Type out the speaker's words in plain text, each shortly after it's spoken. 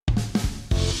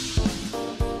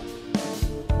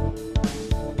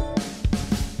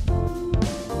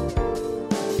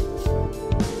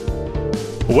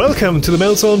Welcome to the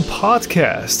Meltzone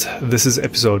podcast. This is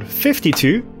episode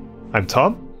 52. I'm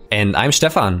Tom. And I'm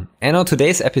Stefan. And on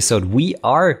today's episode, we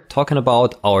are talking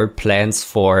about our plans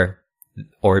for,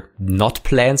 or not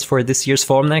plans for this year's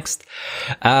Formnext.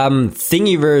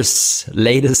 Thingiverse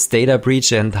latest data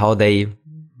breach and how they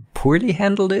poorly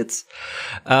handled it.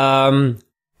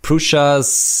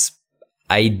 Prusa's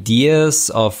ideas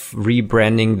of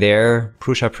rebranding their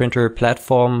Prusa printer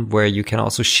platform where you can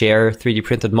also share 3D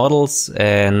printed models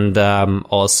and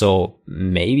also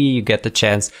maybe you get the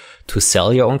chance to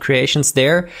sell your own creations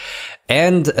there.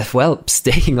 And well,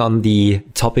 staying on the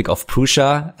topic of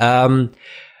Prusa,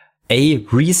 a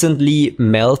recently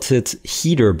melted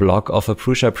Heaterblock of a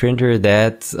Prusa printer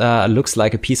that looks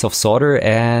like a piece of solder,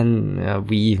 and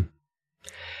we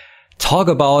talk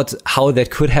about how that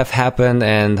could have happened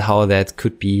and how that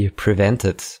could be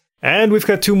prevented. And we've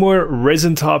got two more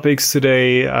resin topics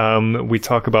today. We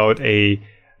talk about a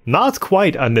not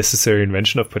quite unnecessary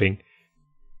invention of putting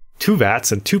two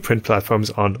VATs and two print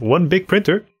platforms on one big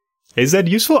printer. Is that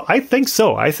useful? I think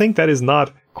so. I think that is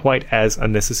not quite as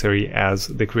unnecessary as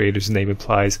the creator's name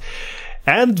implies.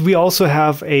 And we also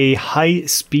have a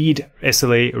high-speed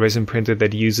SLA resin printer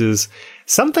that uses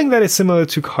something that is similar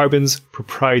to Carbon's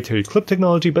proprietary clip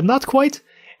technology, but not quite.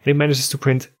 And it manages to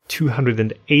print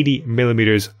 280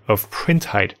 millimeters of print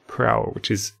height per hour, which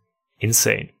is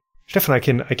insane. Stefan, I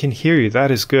can hear you.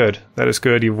 That is good. That is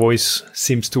good. Your voice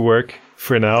seems to work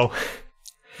for now.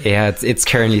 Yeah, it's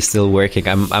currently still working.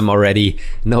 I'm already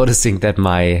noticing that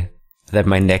my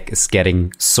neck is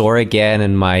getting sore again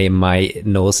and my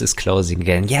nose is closing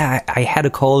again. Yeah, I had a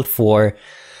cold for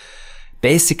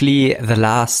basically the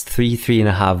last three and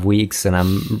a half weeks, and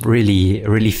I'm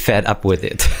really fed up with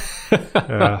it.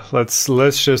 Yeah, let's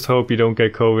just hope you don't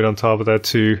get COVID on top of that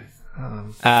too.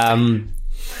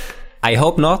 I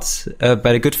hope not,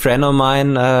 but a good friend of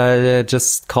mine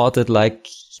just caught it like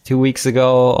 2 weeks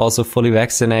ago, also fully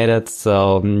vaccinated.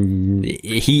 So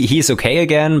he's okay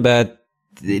again, but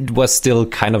it was still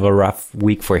kind of a rough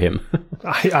week for him.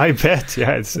 I bet.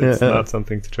 Yeah, it's not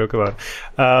something to joke about.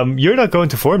 You're not going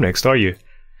to Formnext, are you?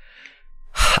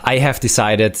 I have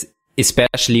decided,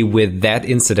 especially with that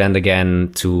incident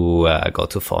again, to go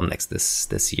to Formnext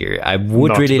this year. I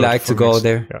would really like to go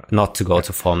there, not to go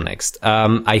to Formnext.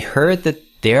 I heard that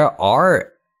there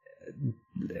are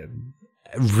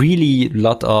really a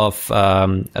lot of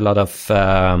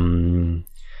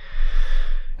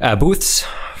booths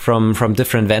from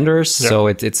different vendors. Yeah. So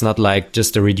it's not like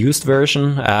just a reduced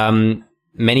version.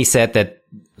 Many said that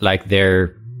like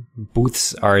their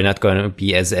booths are not going to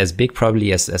be as big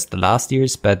probably as the last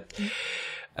year's, but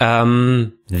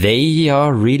they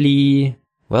are really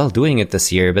well doing it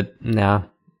this year. But nah,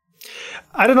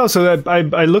 I don't know. So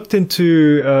I looked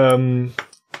into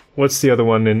what's the other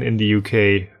one in the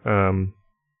UK?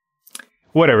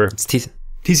 Whatever. It's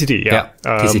TCT. Yeah.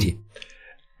 TCT.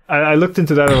 I looked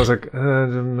into that and I was like,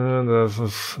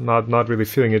 not really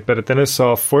feeling it. But then I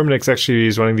saw Formnext actually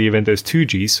is running the event as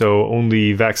 2G, so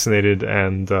only vaccinated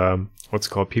and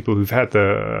people who've had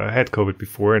COVID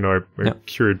before and are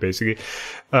cured basically.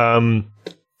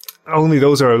 Only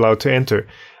those are allowed to enter.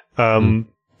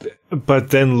 But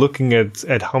then looking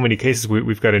at how many cases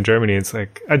we've got in Germany, it's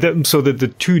like so that the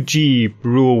 2G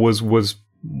rule was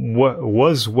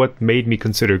what made me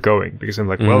consider going, because I'm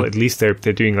like, well, at least they're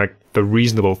doing like the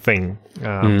reasonable thing.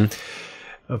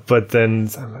 But then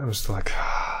I was still like,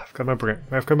 I've got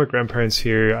my grandparents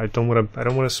here. I don't want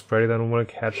to spread it. I don't want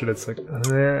to catch it. It's like,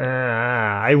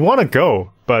 I want to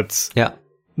go, but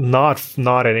not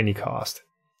at any cost.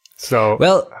 So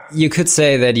well, you could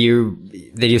say that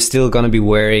you're still going to be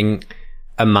wearing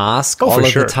a mask all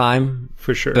of the time,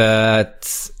 for sure.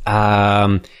 But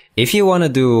if you want to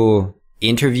do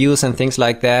interviews and things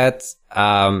like that,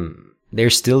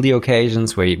 there's still the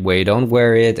occasions where you don't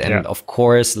wear it, and of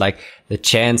course, like the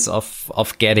chance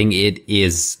of getting it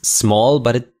is small,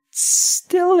 but it's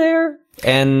still there.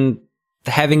 And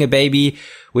having a baby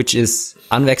which is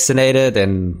unvaccinated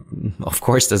and of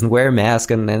course doesn't wear a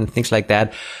mask and things like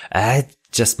that, it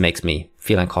just makes me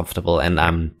feel uncomfortable, and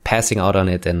I'm passing out on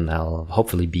it, and I'll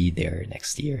hopefully be there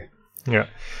next year. Yeah.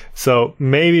 So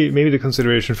maybe the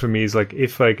consideration for me is like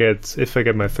if I get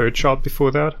my third shot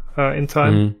before that in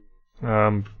time,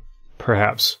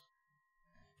 perhaps.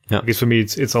 Yeah. Because for me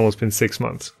it's almost been 6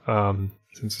 months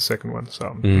since the second one.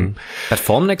 So. But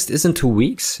Formnext is in 2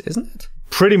 weeks, isn't it?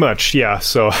 Pretty much, yeah.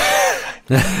 So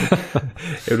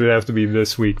it would have to be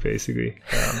this week, basically.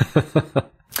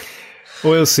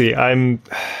 We'll see.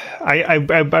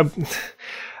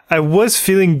 I was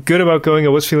feeling good about going. I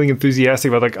was feeling enthusiastic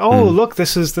about like, oh, look,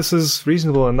 this is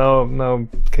reasonable. And now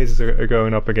cases are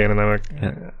going up again. And I'm like,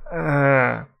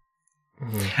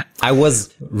 I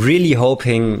was really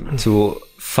hoping to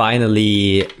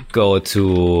finally go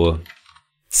to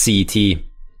CET in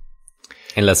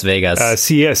Las Vegas.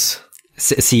 CES.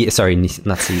 Sorry,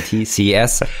 not CET,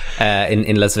 CES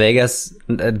in Las Vegas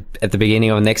at the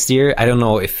beginning of next year. I don't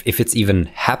know if it's even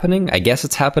happening. I guess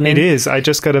it's happening. It is. I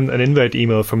just got an invite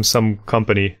email from some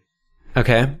company.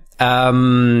 Okay.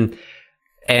 And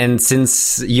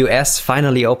since US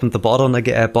finally opened the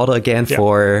border again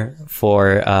for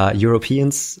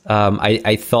Europeans,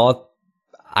 I thought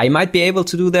I might be able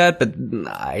to do that, but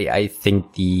I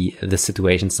think the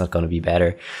situation's not going to be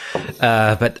better.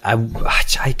 But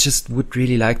I just would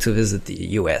really like to visit the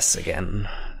US again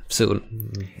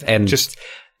soon. And just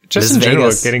in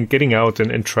general, getting out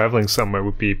and traveling somewhere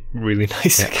would be really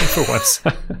nice again for once.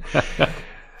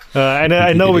 And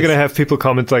I know we're going to have people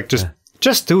comment like,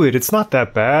 just do it. It's not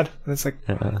that bad. And it's like,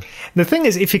 the thing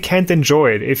is, if you can't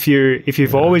enjoy it, if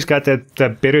you've always got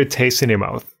that bitter taste in your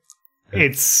mouth,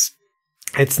 it's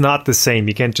not the same.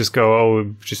 You can't just go,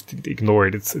 oh, just ignore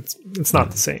it. It's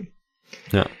not the same.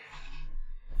 Yeah.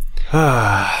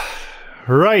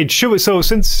 Right. So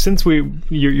since we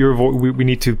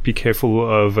need to be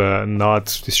careful of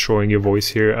not destroying your voice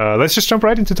here, let's just jump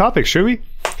right into topics, shall we?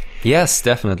 Yes,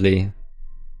 definitely.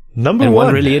 Number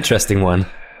one really interesting one.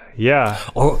 Yeah.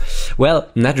 Or,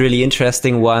 well, not really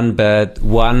interesting one, but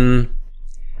one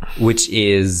which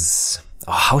is,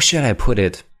 how should I put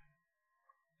it?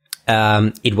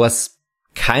 It was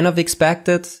kind of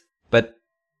expected, but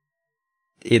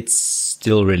it's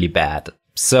still really bad.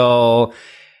 So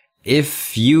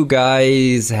if you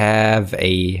guys have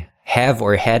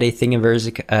or had a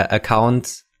Thingiverse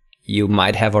account, you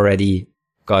might have already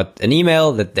got an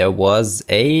email that there was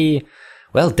a,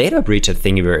 data breach at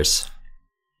Thingiverse.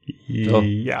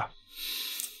 Yeah.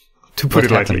 To put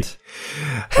it lightly.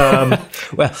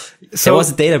 There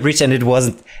was a data breach and it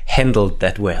wasn't handled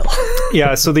that well.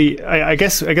 Yeah, so I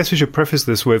guess we should preface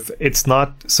this with it's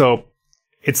not just a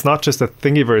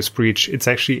Thingiverse breach, it's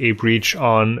actually a breach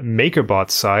on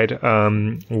MakerBot's side,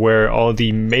 where all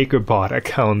the MakerBot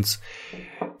accounts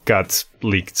got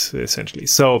leaked, essentially.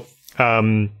 So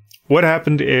what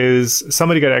happened is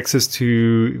somebody got access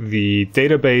to the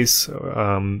database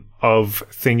of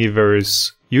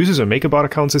Thingiverse users or MakerBot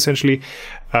accounts, essentially,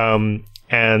 and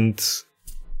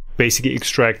basically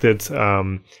extracted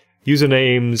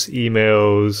usernames,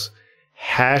 emails,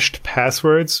 hashed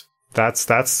passwords.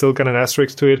 That's still got an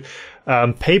asterisk to it.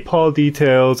 PayPal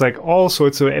details, like all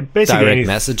sorts of basically direct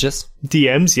messages,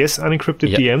 DMs, yes,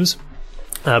 unencrypted DMs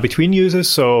between users.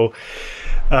 So,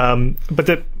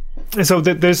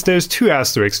 there's two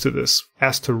asterisks to this.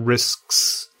 First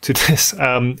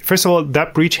of all,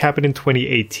 that breach happened in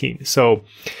 2018. So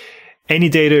any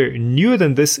data newer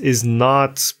than this did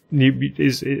not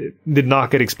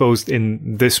get exposed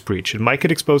in this breach. It might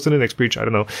get exposed in the next breach. I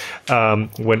don't know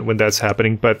when that's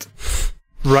happening. But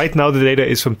right now, the data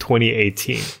is from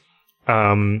 2018.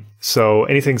 So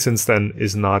anything since then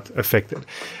is not affected.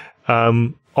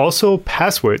 Also,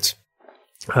 passwords.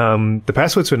 The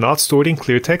passwords were not stored in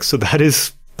clear text, so that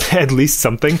is at least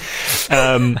something.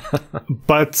 But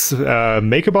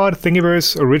MakerBot,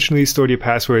 Thingiverse originally stored your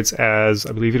passwords as,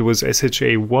 I believe it was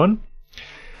SHA-1.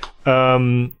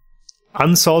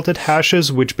 Unsalted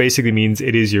hashes, which basically means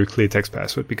it is your clear text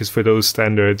password, because for those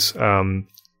standards,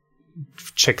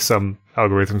 checksum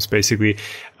algorithms, basically,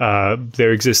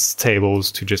 there exists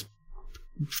tables to just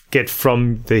get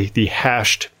from the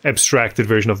hashed, abstracted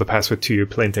version of the password to your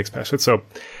plain text password. So,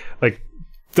 like,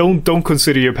 don't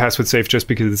consider your password safe just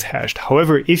because it's hashed.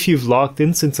 However, if you've logged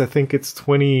in since I think it's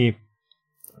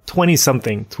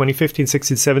 2015,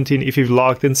 16, 17, if you've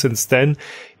logged in since then,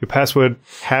 your password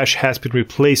hash has been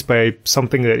replaced by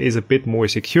something that is a bit more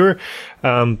secure,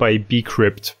 by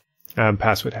bcrypt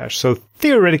password hash. So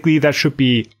theoretically, that should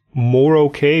be more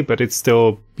okay, but it's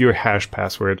still your hash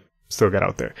password still got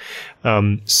out there.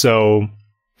 So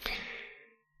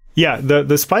yeah,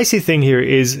 the spicy thing here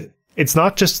is it's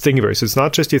not just Thingiverse. It's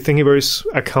not just your Thingiverse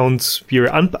accounts. Your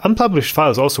unpublished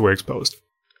files also were exposed.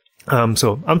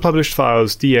 So unpublished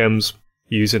files, DMs,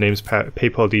 usernames,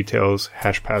 PayPal details,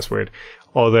 hash password,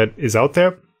 all that is out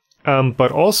there.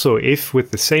 But also, if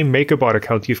with the same MakerBot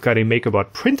account you've got a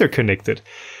MakerBot printer connected,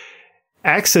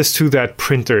 access to that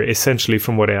printer, essentially,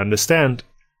 from what I understand,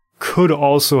 could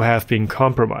also have been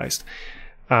compromised.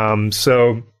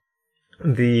 So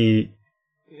the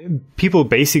people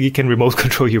basically can remote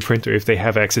control your printer if they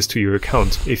have access to your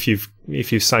account, if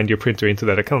you've signed your printer into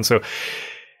that account. So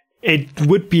it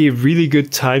would be a really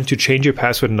good time to change your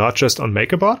password, not just on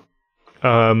MakerBot,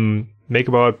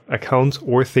 MakerBot account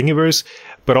or Thingiverse,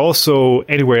 but also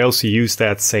anywhere else you use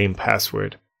that same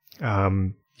password.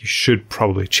 You should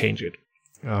probably change it.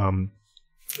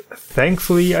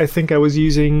 Thankfully, I think I was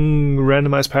using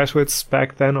randomized passwords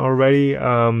back then already,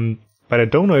 but I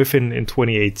don't know if in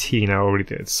 2018 I already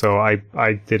did. So I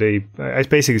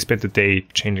basically spent the day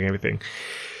changing everything,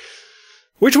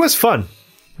 which was fun.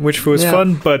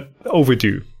 Fun, but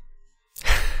overdue.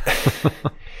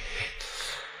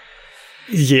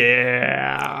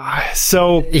 Yeah.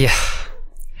 So yeah,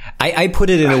 I put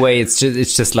it in a way. It's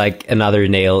just like another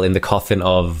nail in the coffin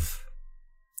of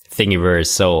Thingiverse.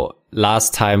 So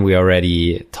last time we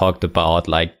already talked about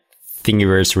like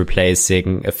Thingiverse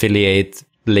replacing affiliate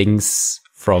links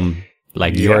from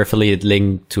like your affiliate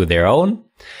link to their own.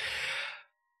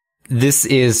 This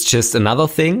is just another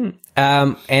thing,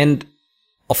 and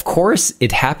of course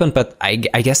it happened, but I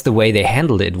guess the way they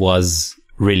handled it was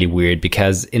really weird,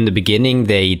 because in the beginning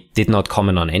they did not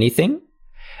comment on anything.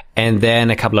 And then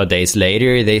a couple of days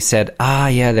later they said,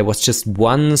 there was just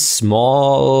one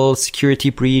small security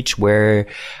breach where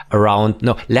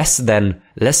less than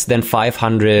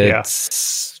 500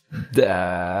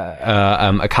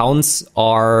 accounts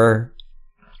are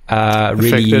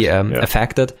really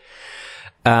affected.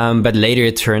 But later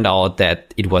it turned out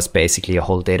that it was basically a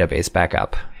whole database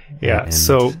backup. Yeah.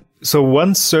 So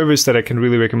one service that I can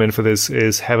really recommend for this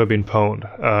is Have I Been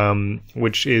Pwned,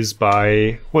 which is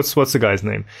by what's the guy's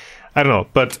name? I don't know.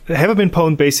 But Have I Been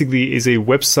Pwned basically is a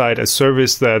website, a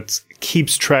service that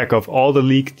keeps track of all the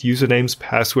leaked usernames,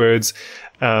 passwords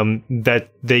that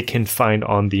they can find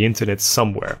on the internet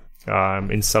somewhere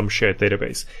in some shared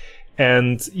database.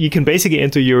 And you can basically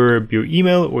enter your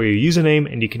email or your username,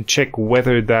 and you can check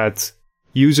whether that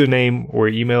username or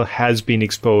email has been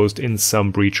exposed in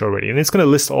some breach already. And it's going to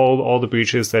list all the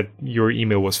breaches that your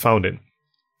email was found in.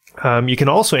 You can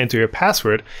also enter your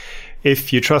password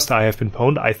if you trust I Have Been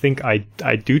Pwned. I think I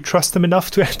do trust them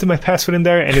enough to enter my password in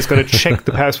there, and it's going to check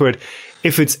the password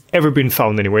if it's ever been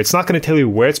found anywhere. It's not going to tell you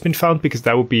where it's been found, because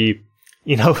that would be,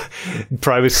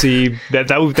 privacy,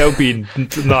 that would be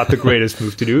not the greatest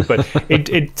move to do, but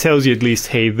it tells you at least,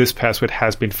 hey, this password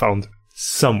has been found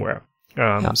somewhere.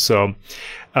 So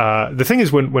the thing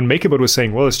is, when MakerBot was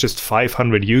saying, well, it's just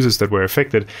 500 users that were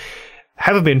affected,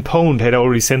 Have I Been Pwned had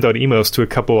already sent out emails to a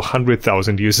couple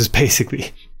 100,000 users,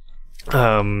 basically.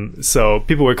 So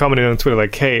people were commenting on Twitter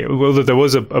like, hey, well, there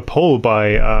was a poll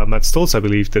by Matt Stoltz, I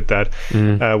believe, did that,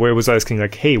 where it was asking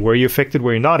like, hey, were you affected,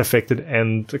 were you not affected?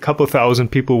 And a couple thousand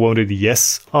people voted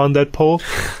yes on that poll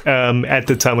at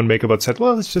the time when MakerBot said,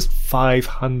 well, it's just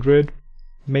 500,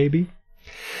 maybe.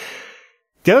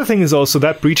 The other thing is also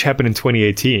that breach happened in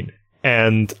 2018,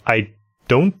 and I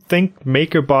don't think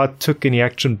MakerBot took any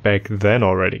action back then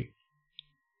already.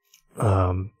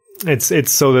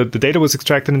 It's so that the data was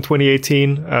extracted in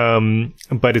 2018,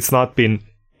 but it's not been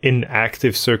in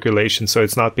active circulation, so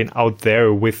it's not been out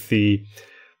there with the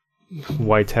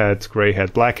white hat, gray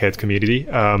hat, black hat community.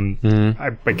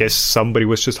 I guess somebody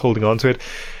was just holding on to it.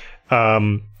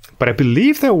 But I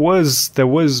believe there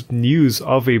was news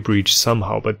of a breach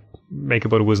somehow, but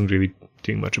MakerBot wasn't really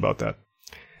doing much about that.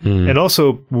 And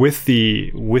also with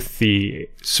the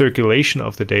circulation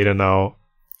of the data now,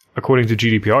 according to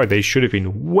GDPR, they should have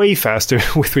been way faster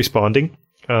with responding.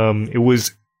 It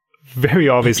was very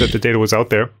obvious that the data was out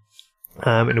there,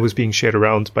 and it was being shared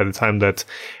around by the time that,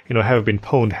 Have I Been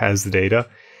Pwned has the data.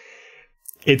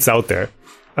 It's out there.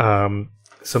 So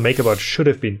MakerBot should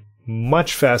have been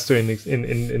much faster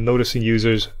in noticing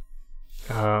users,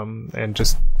 and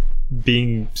just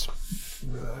being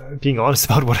honest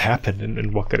about what happened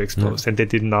and what got exposed. And they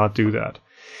did not do that.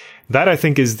 That, I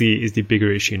think, is the bigger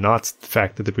issue, not the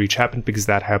fact that the breach happened, because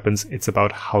that happens. It's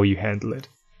about how you handle it.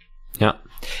 Yeah.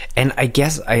 And I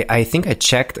guess I think I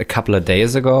checked a couple of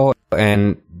days ago,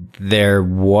 and there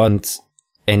weren't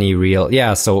any real...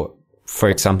 Yeah, so, for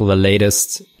example, the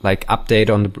latest update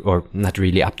on the... Or not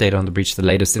really update on the breach, the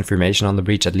latest information on the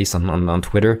breach, at least on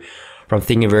Twitter, from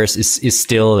Thingiverse, is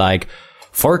still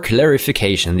for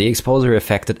clarification, the exposure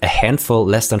affected a handful,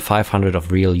 less than 500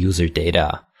 of real user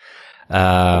data.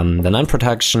 The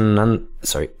non-production,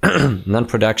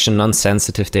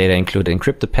 non-sensitive data include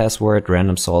encrypted password,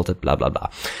 random salted, blah, blah, blah.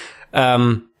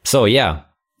 So yeah,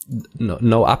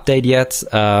 no update yet.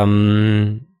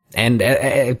 And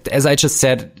as I just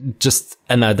said, just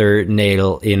another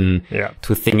nail to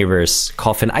Thingiverse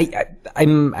coffin.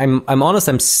 I'm honest,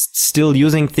 I'm still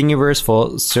using Thingiverse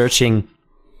for searching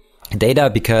data,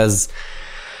 because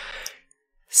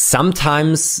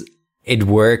sometimes it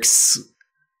works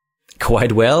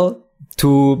quite well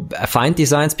to find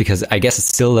designs, because I guess it's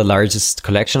still the largest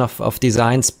collection of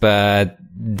designs, but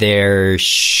there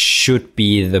should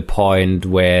be the point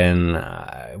when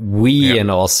we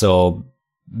and also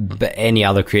any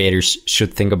other creators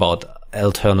should think about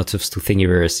alternatives to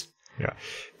Thingiverse. Yeah.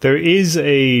 There is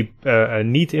a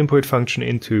neat import function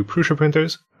into Prusa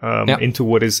printers, into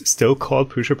what is still called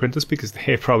Prusa printers, because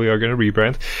they probably are going to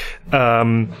rebrand.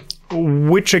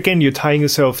 Which again, you're tying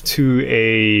yourself to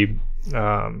a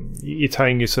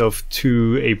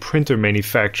printer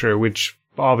manufacturer, which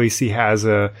obviously has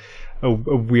a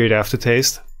weird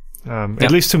aftertaste.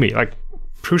 At least to me, like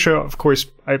Prusa, of course,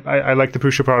 I like the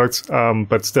Prusa products,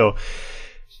 but still.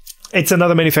 It's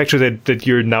another manufacturer that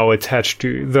you're now attached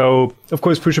to, though, of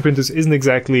course, Prusa printers isn't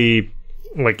exactly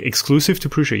like exclusive to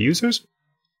Prusa users.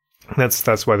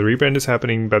 That's why the rebrand is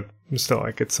happening, but still,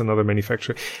 like, it's another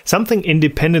manufacturer. Something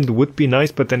independent would be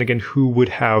nice, but then again, who would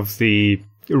have the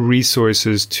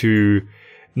resources to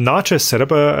not just set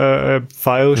up a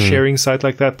file sharing site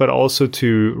like that, but also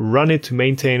to run it, to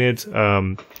maintain it.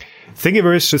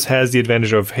 Thingiverse just has the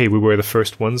advantage of, hey, we were the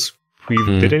first ones. We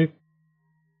did it.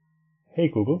 Hey,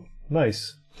 Google.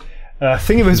 Nice.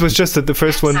 Thingiverse was just the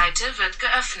first one.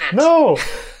 No!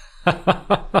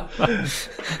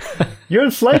 You're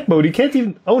in flight mode. You can't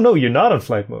even... Oh, no, you're not on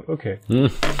flight mode. Okay.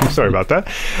 Sorry about that.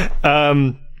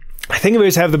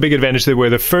 Thingiverse have the big advantage. They were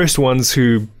the first ones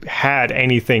who had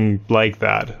anything like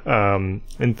that. And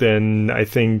then I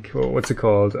think... What's it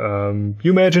called?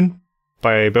 You Imagine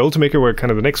by Ultimaker were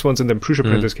kind of the next ones, and then Prusa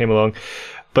printers came along.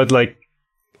 But, like,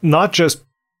 not just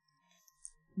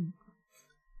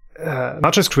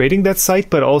creating that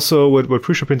site, but also what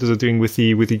Prusa printers are doing with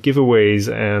the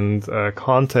giveaways and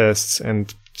contests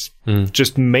and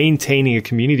just maintaining a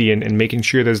community and making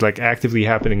sure there's like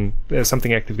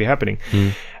something actively happening.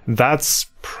 That's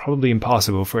probably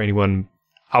impossible for anyone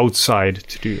outside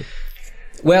to do.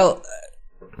 Well,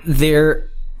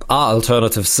 there are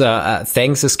alternatives.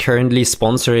 Thanks is currently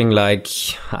sponsoring, like,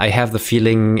 I have the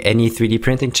feeling, any 3D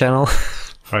printing channel.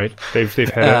 Right. They've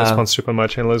had a sponsorship on my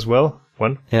channel as well.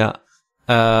 One. Yeah.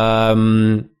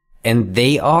 And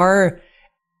they are,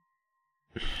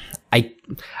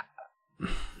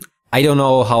 I don't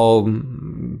know how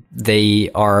they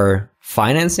are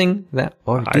financing that,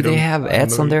 or do they have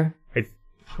ads on there?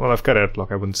 Well, I've got Adblock.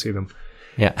 I wouldn't see them.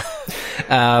 Yeah.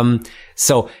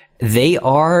 So they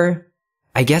are,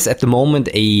 I guess, at the moment,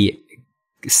 a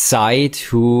site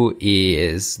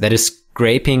that is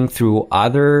scraping through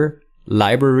other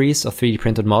libraries of 3D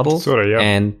printed models,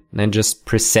 and then just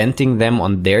presenting them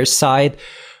on their side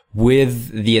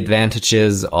with the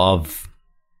advantages of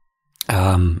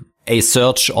a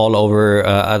search all over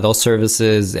those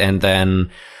services, and then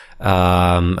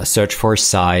a search for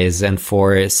size and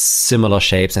for similar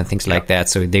shapes and things like that.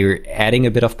 So they're adding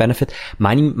a bit of benefit.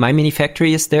 My Mini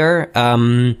Factory is there.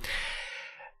 I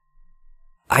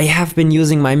have been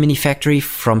using My Mini Factory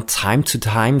from time to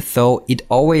time, though it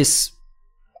always...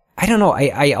 I don't know.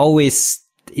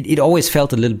 It always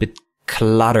felt a little bit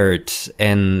cluttered,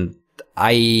 and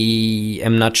I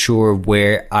am not sure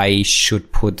where I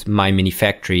should put My Mini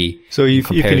Factory. So you've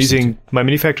been using My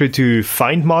Mini Factory to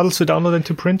find models to download and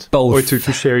to print? Both. Or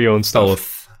to share your own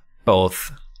stuff?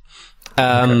 Both.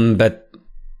 But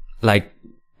like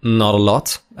not a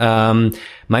lot. My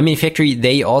Mini Factory,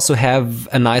 they also have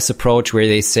a nice approach where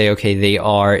they say, okay, they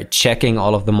are checking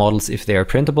all of the models if they are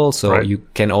printable. So you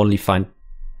can only find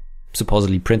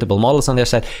supposedly printable models on their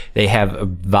site. They have a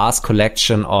vast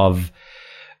collection of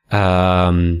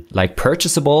like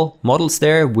purchasable models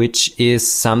there, which is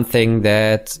something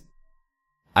that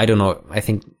I don't know. I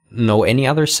think no any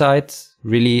other site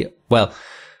really. Well,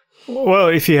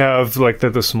 if you have like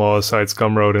the smaller sites,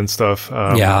 Gumroad and stuff.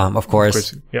 Of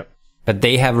course. Yeah. But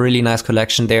they have a really nice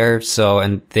collection there. So,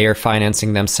 and they're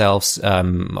financing themselves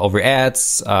over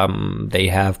ads. They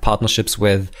have partnerships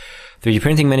with 3D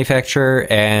printing manufacturer,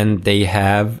 and they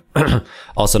have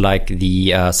also like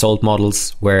the sold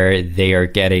models where they are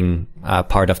getting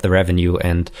part of the revenue,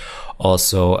 and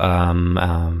also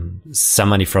some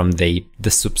money from the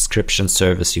subscription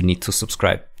service you need to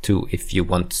subscribe to if you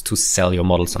want to sell your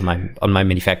models on my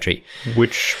Mini Factory.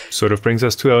 Which sort of brings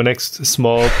us to our next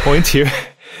small point here.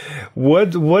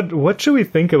 What should we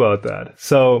think about that?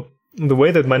 So the way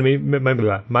that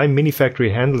my Mini Factory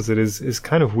handles it is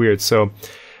kind of weird. So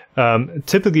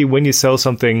typically when you sell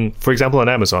something, for example, on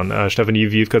Amazon, Stefan,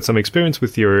 you've got some experience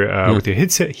with your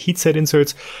heat set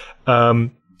inserts.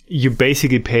 You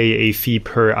basically pay a fee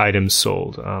per item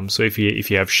sold. So if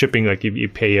you have shipping, like you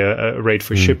pay a rate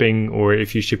for shipping, or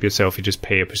if you ship yourself, you just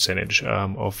pay a percentage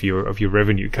of your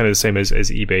revenue. Kind of the same as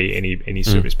eBay. Any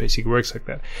service basically works like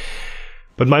that.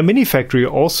 But my mini factory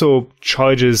also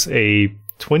charges a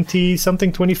 $25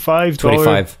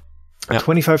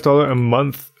 $25 a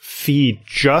month fee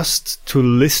just to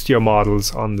list your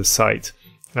models on the site.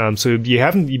 So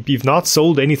you've not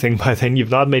sold anything by then,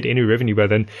 you've not made any revenue by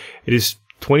then. It is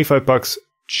 $25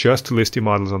 just to list your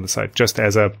models on the site, just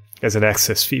as an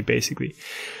access fee, basically.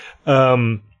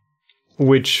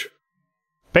 Which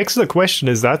begs the question: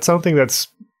 is that something that's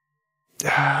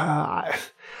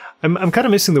I'm kind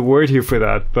of missing the word here for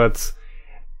that, but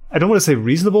I don't want to say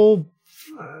reasonable,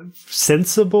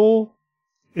 sensible.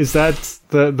 Is that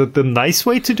the nice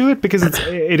way to do it? Because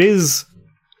it is.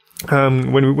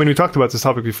 When we talked about this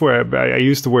topic before, I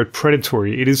used the word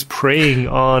predatory. It is preying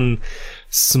on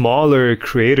smaller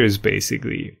creators,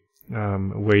 basically,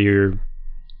 where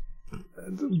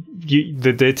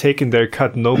they're taking their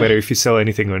cut no matter if you sell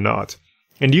anything or not.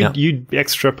 And you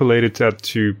extrapolated that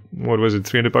to, what was it,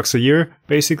 $300 a year,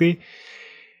 basically.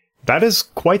 That is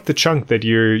quite the chunk that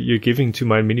you're giving to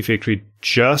my mini factory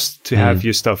just to have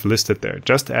your stuff listed there,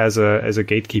 just as a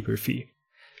gatekeeper fee.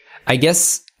 I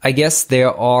guess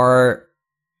there are,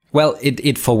 well,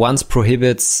 it for once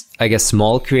prohibits, I guess,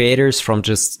 small creators from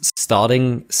just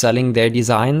starting selling their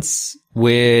designs,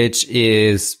 which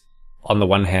is on the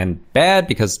one hand bad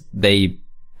because they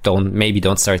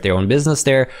don't start their own business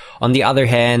there. On the other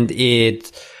hand,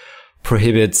 it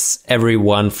prohibits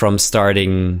everyone from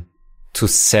starting to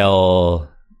sell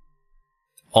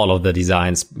all of the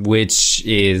designs, which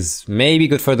is maybe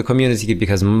good for the community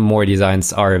because more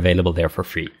designs are available there for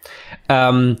free.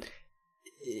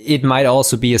 It might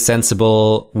also be a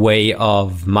sensible way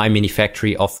of my mini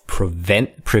factory of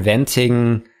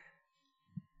preventing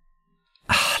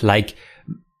like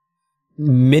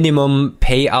minimum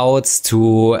payouts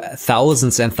to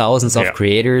thousands and thousands of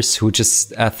creators who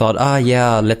just thought,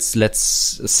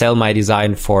 let's sell my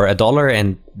design for $1,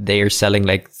 and they are selling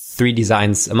like 3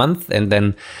 designs a month, and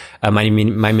then my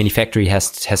mini factory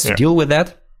has to deal with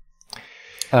that.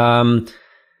 But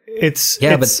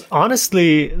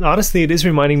honestly, it is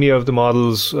reminding me of the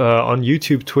models on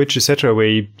YouTube, Twitch, etc., where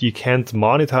you can't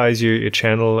monetize your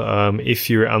channel if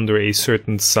you're under a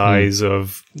certain size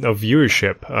of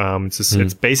viewership.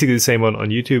 It's basically the same on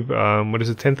YouTube. What is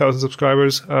it, 10,000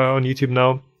 subscribers on YouTube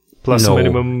now, plus a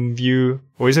minimum view,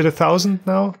 or is it 1,000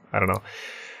 now? I don't know.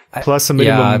 Plus a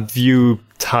minimum view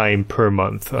time per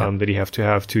month that you have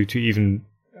to even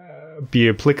be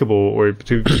applicable or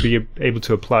to be able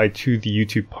to apply to the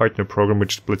YouTube partner program,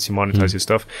 which lets you monetize your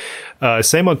stuff.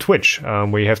 Same on Twitch,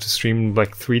 where you have to stream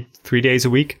like three days a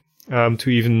week to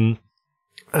even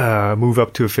move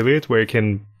up to affiliate, where you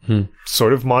can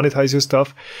sort of monetize your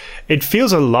stuff. It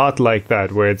feels a lot like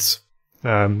that, where it's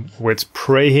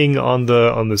preying on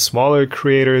the smaller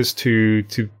creators to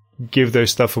give their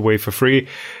stuff away for free,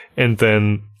 and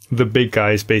then the big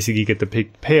guys basically get the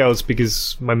big payouts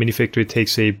because my mini factory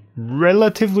takes a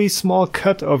relatively small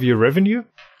cut of your revenue.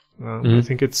 I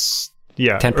think it's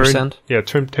 10%.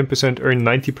 10%, earn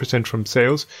 90% from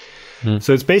sales.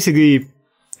 So it's basically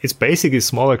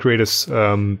smaller creators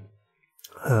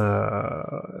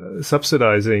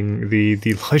subsidizing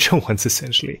the larger ones,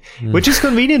 essentially, which is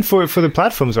convenient for the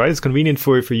platforms, right? It's convenient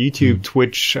for YouTube,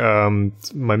 Twitch,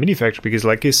 my mini factory, because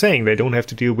like you're saying, they don't have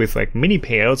to deal with like mini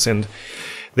payouts, and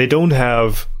they don't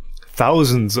have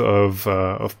thousands of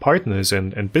partners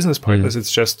and business partners.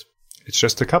 It's just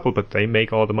a couple, but they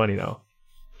make all the money now.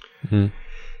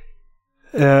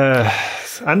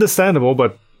 Understandable,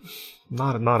 but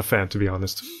not a fan, to be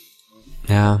honest.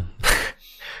 Yeah.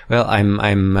 Well,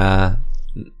 I'm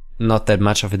not that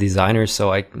much of a designer,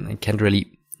 so I can't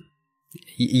really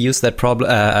use that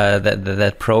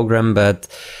that program, but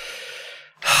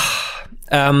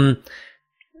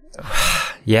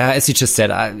as you just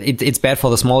said, it's bad for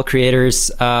the small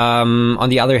creators. On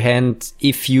the other hand,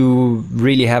 if you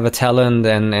really have a talent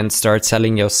and start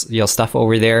selling your stuff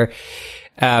over there,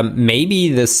 maybe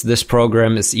this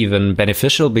program is even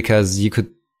beneficial, because you could,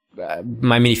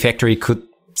 my mini factory could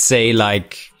say,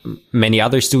 like many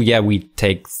others do, we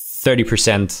take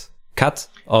 30% cut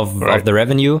of the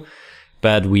revenue,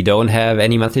 but we don't have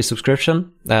any monthly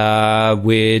subscription,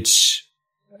 which,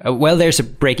 there's a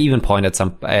break-even point at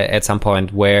some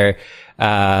point where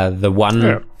the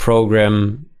one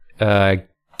program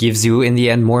gives you in the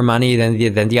end more money than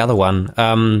the other one.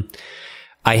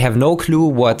 I have no clue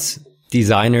what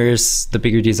the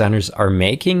bigger designers are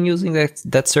making using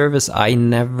that service.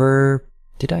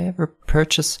 Did I ever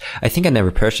purchase? I think I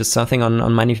never purchased something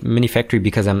on my mini factory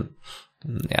because I'm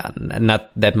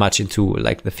not that much into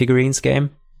like the figurines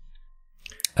game.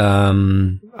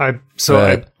 I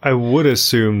would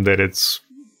assume that it's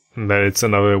that it's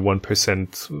another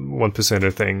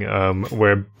 1% thing,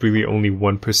 where really only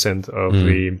 1% of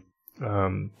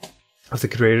the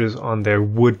creators on there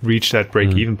would reach that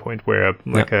break-even point, where a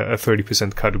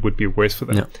 30% cut would be worse for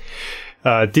them.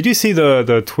 Did you see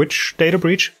the Twitch data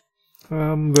breach?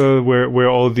 Where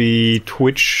all the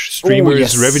Twitch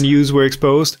streamers' revenues were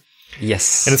exposed?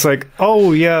 Yes. And it's like,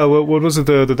 oh yeah, what was it?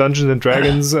 The Dungeons and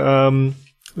Dragons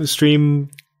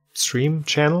stream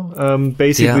channel?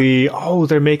 Basically,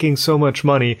 they're making so much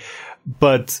money.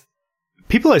 But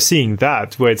people are seeing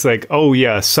that, where it's like, oh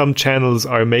yeah, some channels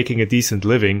are making a decent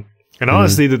living. And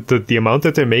honestly, the amount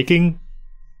that they're making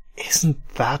isn't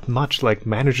that much. Like,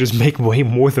 managers make way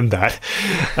more than that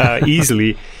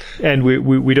easily, and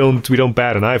we don't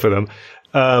bat an eye for them.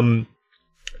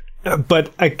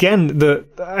 But again,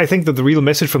 I think that the real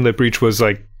message from the breach was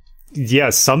like, yeah,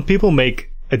 some people make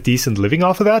a decent living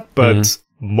off of that, but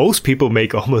most people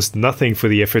make almost nothing for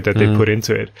the effort that they put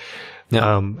into it.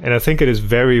 Yeah. And I think it is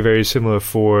very, very similar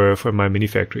for my mini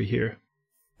factory here.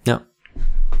 Yeah.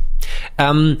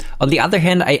 On the other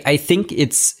hand, I think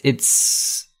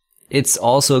it's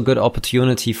also a good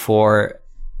opportunity for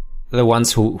the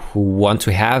ones who want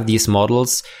to have these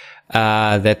models,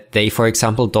 that they, for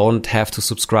example, don't have to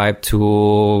subscribe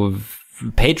to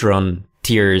Patreon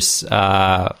tiers,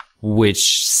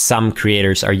 which some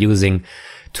creators are using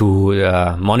to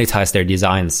monetize their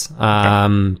designs.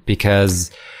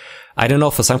 Because I don't know,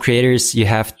 for some creators, you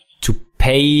have to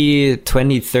pay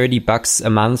 $20-$30 a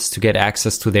month to get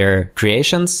access to their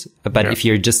creations. But if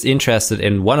you're just interested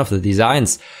in one of the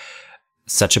designs,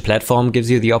 such a platform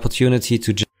gives you the opportunity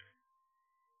to just...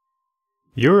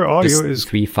 Your audio is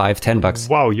 $3, $5, $10.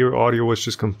 Wow, your audio was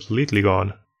just completely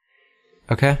gone.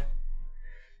 Okay.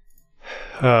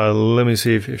 Let me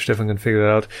see if Stefan can figure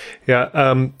that out. Yeah,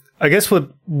 I guess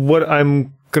what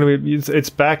I'm gonna be, it's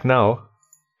back now.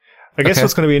 I guess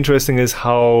what's going to be interesting is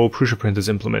how Prusa printers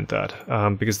implement that,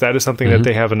 because that is something that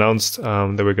they have announced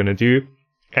that we're going to do.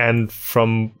 And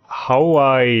from how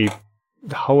I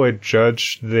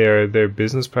judge their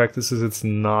business practices, it's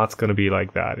not going to be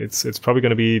like that. It's probably going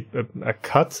to be a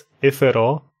cut, if at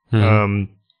all. The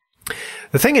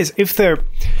thing is,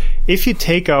 if you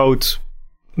take out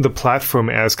the platform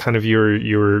as kind of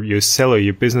your seller,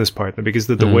 your business partner, because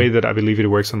the way that I believe it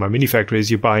works on my mini factory is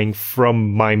you're buying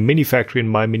from my mini factory, and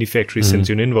my mini factory sends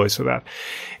you an invoice for that.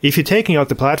 If you're taking out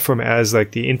the platform as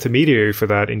like the intermediary for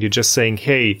that, and you're just saying,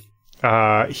 hey,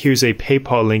 here's a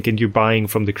PayPal link, and you're buying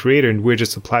from the creator, and we're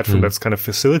just a platform that's kind of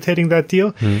facilitating that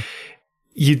deal,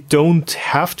 you don't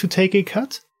have to take a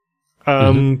cut.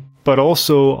 But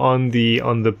also on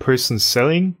the person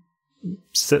selling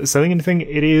anything,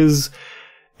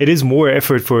 it is more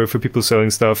effort for people selling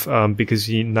stuff, because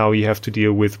now you have to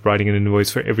deal with writing an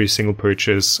invoice for every single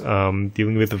purchase,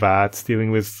 dealing with the VAT, dealing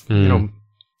with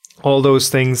all those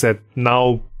things that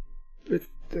now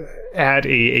add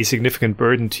a significant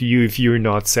burden to you if you're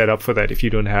not set up for that, if you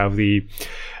don't have the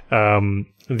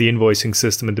invoicing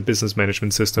system and the business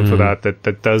management system for that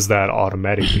does that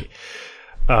automatically.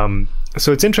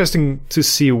 So it's interesting to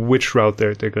see which route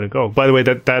they're going to go. By the way,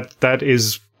 that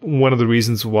is one of the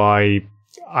reasons why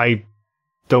I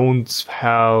don't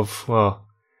have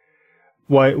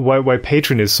why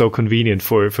Patreon is so convenient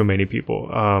for many people,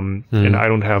 and I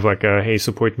don't have like a hey,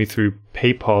 support me through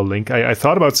PayPal link. I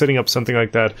thought about setting up something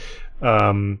like that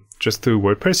just through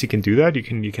WordPress. You can do that. You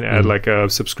can add like a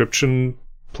subscription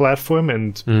platform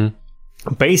and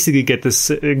basically get this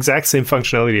exact same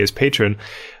functionality as Patreon,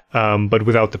 but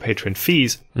without the Patreon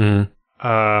fees.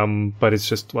 But it's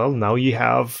just, well, now you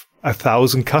have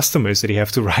 1,000 customers that you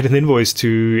have to write an invoice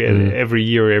to every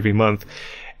year or every month,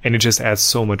 and it just adds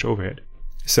so much overhead.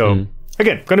 So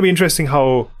again, going to be interesting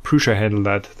how Prusa handled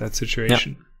that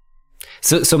situation.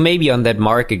 Yeah. So maybe on that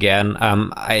mark again,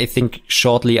 I think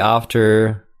shortly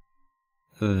after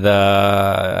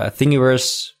the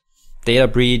Thingiverse data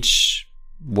breach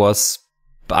was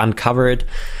uncovered,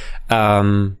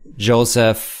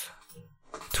 Joseph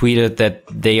tweeted that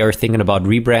they are thinking about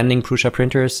rebranding Prusa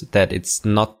printers, that it's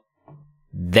not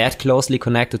that closely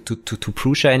connected to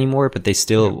Prusa anymore, but they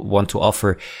still want to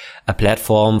offer a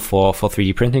platform for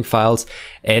 3D printing files.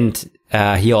 And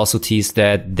he also teased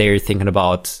that they're thinking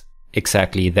about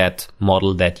exactly that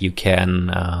model that you can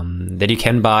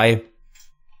buy,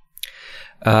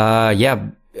 or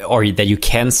that you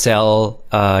can sell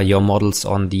your models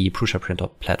on the Prusa printer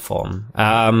platform.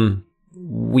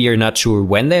 We are not sure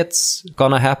when that's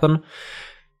gonna happen,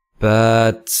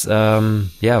 but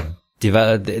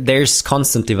there's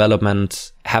constant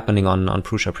development happening on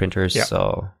Prusa printers,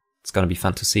 so it's gonna be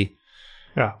fun to see.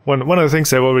 Yeah, one of the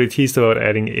things I've already teased about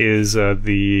adding is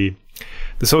the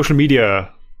social media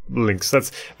links.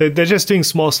 They're just doing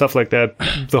small stuff like that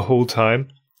the whole time.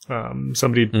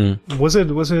 Somebody was it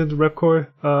Repcore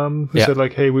who said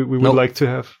like, hey, we would like to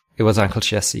have. It was Uncle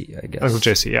Jesse, I guess. Uncle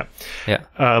Jesse, yeah. Yeah.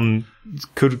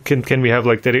 Can we have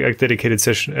like a dedicated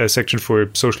section for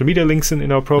social media links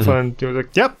in our profile? And they were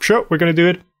like, yep, sure, we're gonna do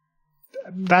it.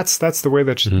 That's the way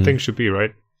that things should be,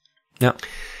 right? Yeah.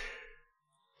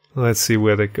 Let's see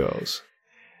where that goes.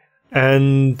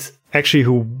 And actually,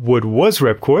 what was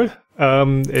Repcore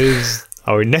is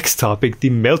our next topic, the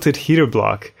melted heater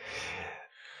block.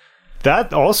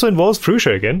 That also involves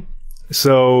Prusa again.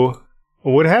 So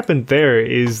what happened there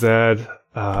is that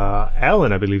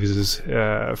Alan, I believe is his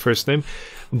first name,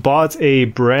 bought a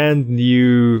brand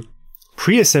new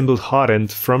pre-assembled hot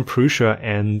end from Prusa,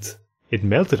 and it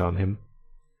melted on him.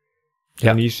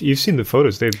 Yeah, and you've seen the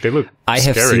photos. They look. I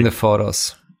have seen the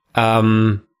photos.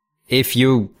 If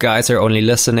you guys are only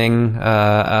listening,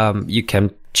 you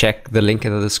can check the link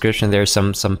in the description. There's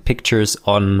some pictures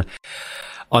on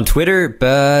Twitter,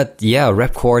 but yeah,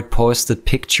 Repcore posted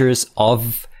pictures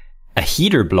of a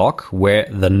heater block where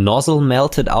the nozzle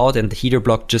melted out and the heater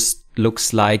block just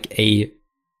looks like a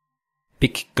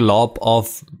big glob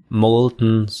of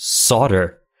molten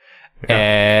solder. Yeah.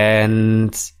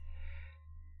 And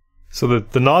so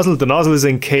the nozzle is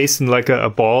encased in like a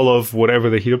ball of whatever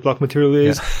the heater block material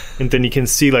is. Yeah. And then you can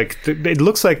see like, it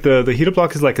looks like the heater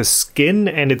block is like a skin,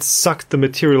 and it sucked the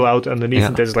material out underneath. Yeah.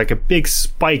 And there's like a big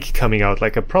spike coming out,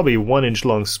 like a probably 1 inch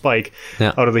long spike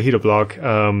out of the heater block,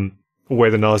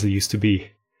 where the nozzle used to be.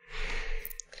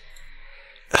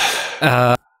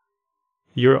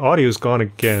 Your audio's gone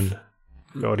again.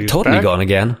 Your audio's totally back. Gone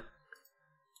again.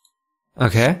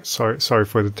 Okay. Sorry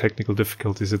for the technical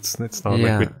difficulties. It's not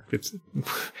like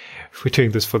we're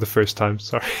doing this for the first time.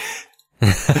 Sorry.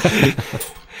 We're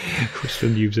still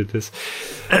noobs at this.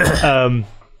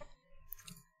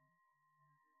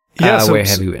 Where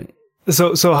have you been?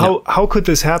 So how could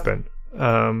this happen?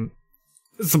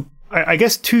 So I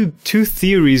guess two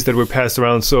theories that were passed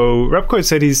around. So Repcore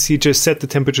said he just set the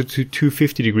temperature to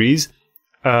 250 degrees,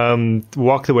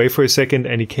 walked away for a second,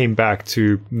 and he came back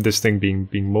to this thing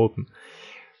being molten.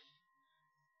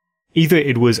 Either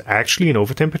it was actually an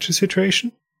overtemperature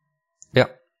situation,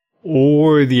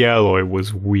 or the alloy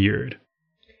was weird.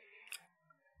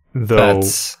 Though,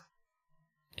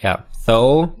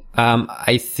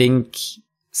 I think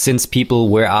since people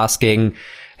were asking,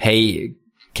 hey,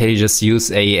 can you just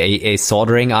use a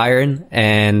soldering iron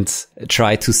and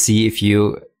try to see if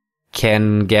you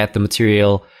can get the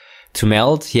material to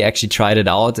melt? He actually tried it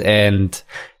out, and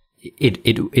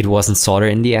it wasn't solder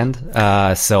in the end.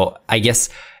 So I guess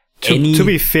to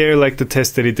be fair, like the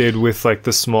test that he did with like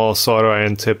the small solder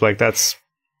iron tip, like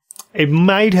it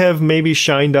might have maybe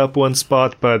shined up one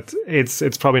spot, but it's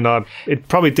probably not. It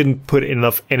probably didn't put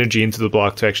enough energy into the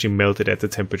block to actually melt it at the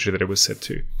temperature that it was set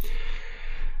to.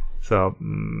 So,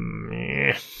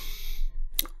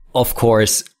 of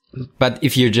course, but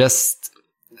if you're just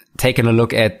taking a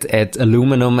look at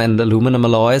aluminum and aluminum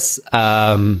alloys,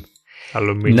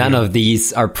 none of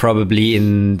these are probably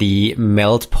in the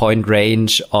melt point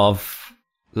range of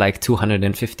like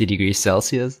 250 degrees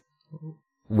Celsius,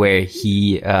 where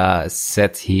he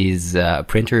set his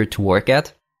printer to work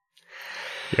at.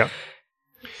 Yeah,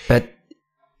 but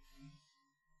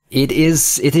it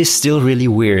is still really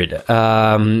weird,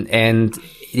 and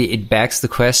it begs the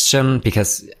question,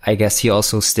 because I guess he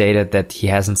also stated that he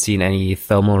hasn't seen any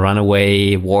thermal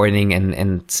runaway warning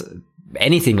and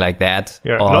anything like that.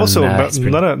 Yeah, and also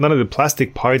none of the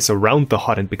plastic parts around the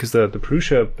hot end, because the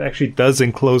Prusa actually does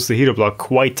enclose the heater block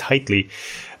quite tightly.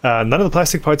 None of the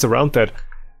plastic parts around that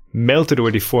melted or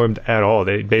deformed at all.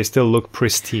 They still look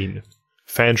pristine.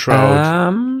 Fan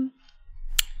shroud.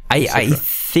 I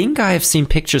think I have seen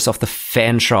pictures of the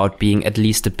fan shroud being at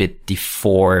least a bit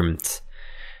deformed,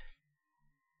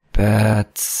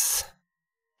 but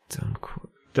he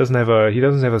doesn't have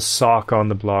a sock on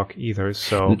the block either,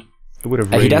 so it would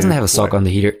have. He doesn't have a sock on the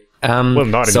heater. Well,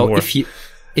 not anymore. So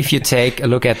if you take a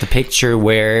look at the picture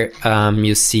where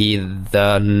you see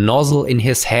the nozzle in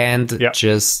his hand,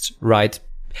 just right,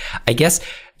 I guess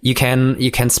you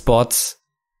can spot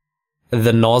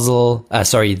the nozzle.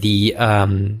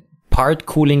 The part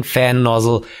cooling fan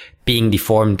nozzle being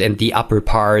deformed and the upper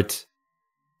part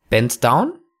bent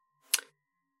down,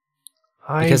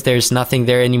 because there's nothing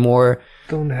there anymore.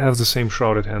 Don't have the same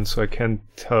shroud at hand, so I can't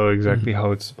tell exactly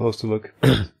how it's supposed to look.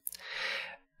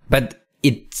 But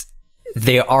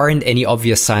there aren't any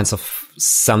obvious signs of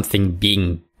something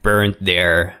being burnt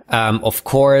there. Of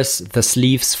course, the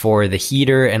sleeves for the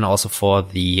heater and also for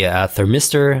the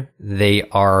thermistor, they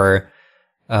are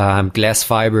glass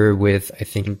fiber with, I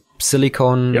think,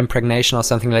 silicone impregnation or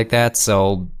something like that.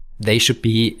 So they should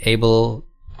be able,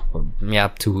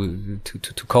 to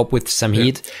cope with some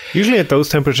heat. Usually at those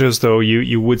temperatures, though,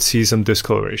 you would see some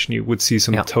discoloration. You would see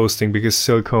some toasting because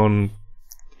silicone,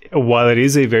 while it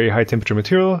is a very high temperature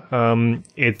material,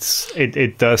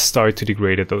 it does start to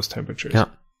degrade at those temperatures. Yeah.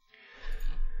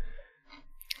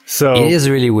 So it is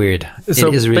really weird.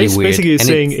 Basically, you're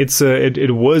saying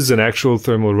it was an actual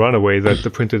thermal runaway that the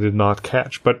printer did not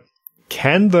catch. But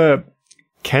can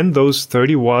those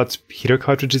 30 watts heater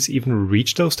cartridges even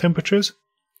reach those temperatures?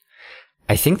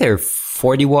 I think they're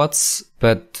 40 watts,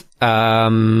 but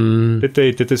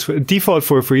did this default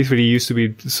for E3D used to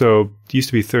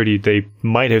be 30. They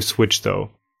might have switched though.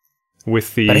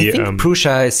 With the, but I think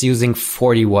Prusa is using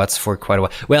 40 watts for quite a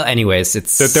while. Well, anyways,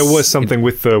 there was something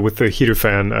with the heater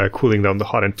fan cooling down the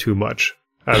hot end too much.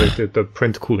 The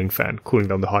print cooling fan cooling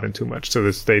down the hot end too much. So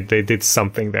they did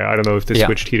something there. I don't know if they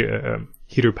switched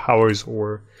heater powers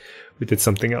or we did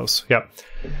something else. Yeah.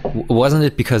 Wasn't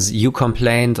it because you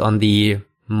complained on the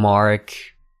Mark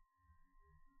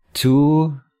 1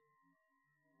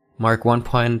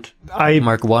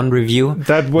 review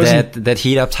that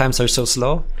heat up times are so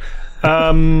slow?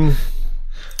 No,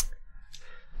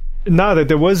 that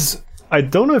there was. I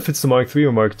don't know if it's the Mark III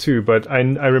or Mark II, but I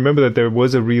remember that there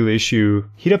was a real issue.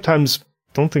 Heat up times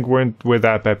don't think were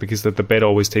that bad because the bed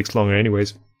always takes longer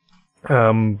anyways.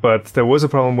 But there was a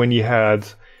problem when you had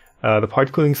the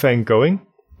part cooling fan going.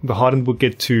 The hot end would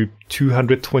get to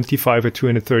 225 or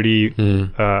 230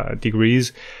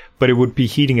 degrees, but it would be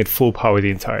heating at full power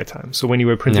the entire time. So when you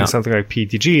were printing something like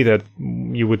PETG that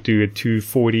you would do at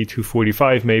 240,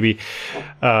 245 maybe,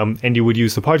 and you would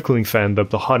use the part cooling fan, the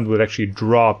hot end would actually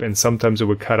drop, and sometimes it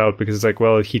would cut out because it's like,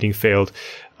 well, heating failed.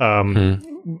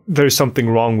 There's something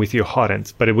wrong with your hot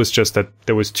end, but it was just that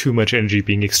there was too much energy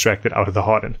being extracted out of the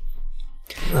hot end.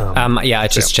 I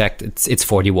just checked. It's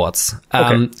 40 watts.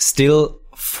 Still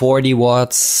 40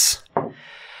 watts. Oh,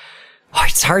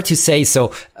 it's hard to say. So,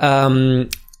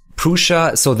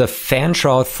 Prusa, so the fan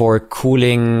shroud for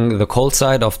cooling the cold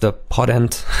side of the pot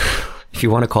end, if you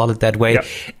want to call it that way,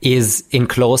 is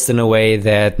enclosed in a way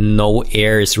that no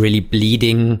air is really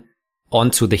bleeding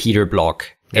onto the heater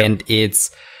block. And it's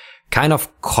kind of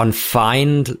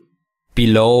confined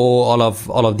below all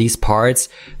of these parts.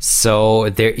 So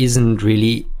there isn't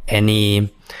really any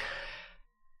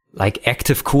like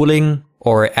active cooling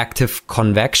or active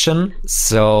convection.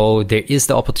 So there is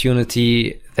the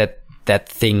opportunity that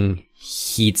thing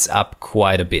heats up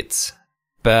quite a bit.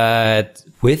 But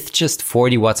with just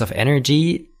 40 watts of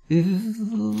energy,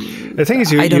 the thing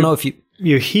is, I don't know if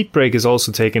your heat break is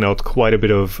also taking out quite a bit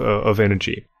of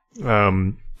energy.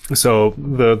 So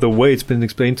the way it's been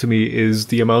explained to me is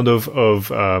the amount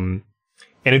of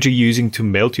energy you're using to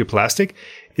melt your plastic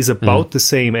is about the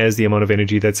same as the amount of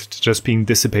energy that's just being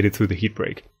dissipated through the heat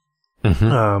break.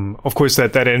 Of course,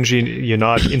 that energy, you're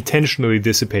not intentionally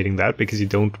dissipating that because you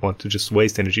don't want to just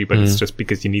waste energy, but it's just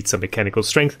because you need some mechanical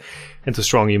strength, and the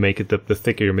stronger you make it, the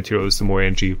thicker your material is, the more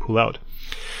energy you pull out.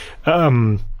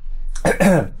 The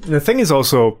thing is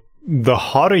also, the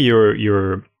hotter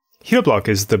your heater block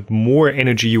is, the more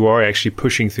energy you are actually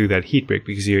pushing through that heat break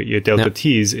because your delta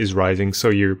T is rising,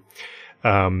 so your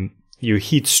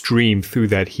heat stream through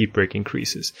that heat break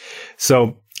increases.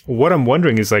 So what I'm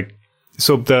wondering is like,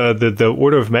 so the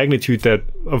order of magnitude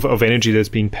of energy that's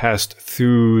being passed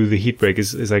through the heat break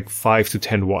is like 5 to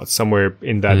 10 watts, somewhere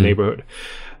in that neighborhood.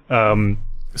 So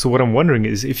what I'm wondering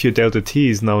is, if your delta T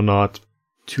is now not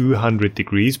 200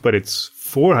 degrees, but it's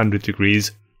 400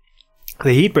 degrees,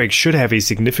 the heat break should have a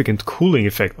significant cooling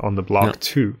effect on the block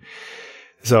too.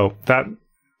 So that,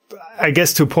 I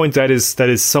guess, to a point, that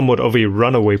is somewhat of a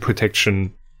runaway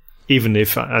protection, even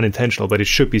if unintentional, but it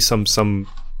should be some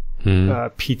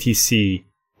PTC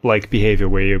like behavior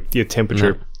where your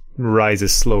temperature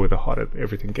rises slower the hotter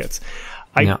everything gets.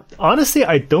 Honestly,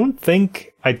 I don't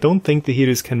think the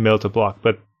heaters can melt a block,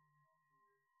 but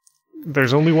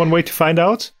there's only one way to find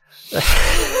out.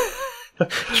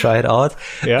 Try it out.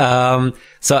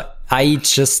 So I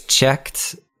just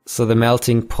checked. So the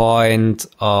melting point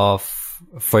of,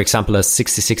 for example, a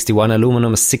 6061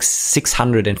 aluminum is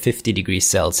 650 degrees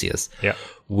Celsius,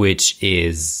 which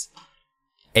is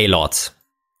a lot.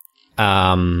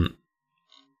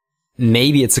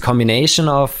 Maybe it's a combination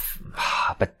of,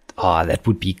 but that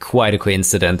would be quite a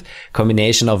coincidence.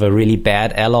 Combination of a really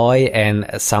bad alloy and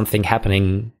something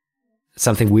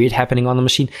weird happening on the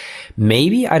machine.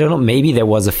 Maybe, I don't know, maybe there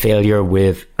was a failure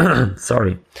with,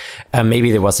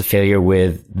 maybe there was a failure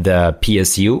with the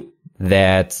PSU,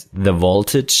 that the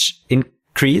voltage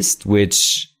increased,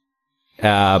 which,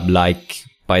 like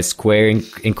by squaring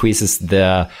increases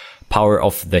the power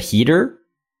of the heater.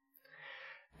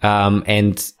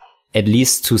 And at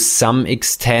least to some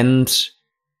extent,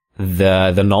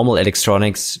 the normal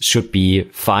electronics should be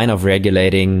fine of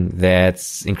regulating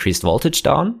that increased voltage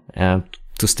down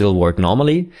to still work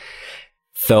normally.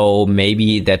 Though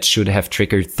maybe that should have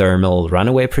triggered thermal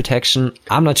runaway protection.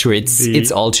 I'm not sure.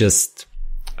 It's all just.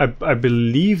 I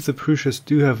believe the Prusas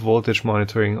do have voltage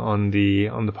monitoring on the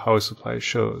power supply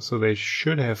show, so they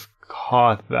should have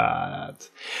caught that.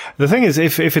 The thing is,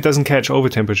 if it doesn't catch over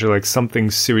temperature, like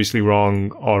something's seriously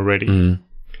wrong already.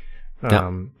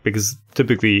 Because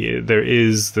typically there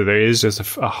is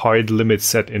just a hard limit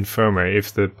set in firmware.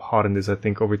 If the hotend is, I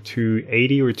think, over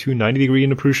 280 or 290 degree in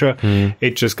the Prusa,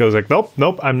 it just goes like,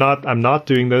 nope, I'm not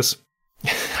doing this.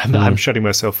 I'm shutting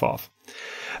myself off.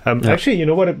 Actually, you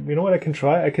know what I can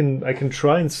try? I can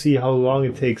try and see how long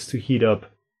it takes to heat up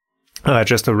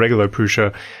just a regular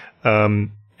Prusa,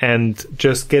 and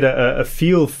just get a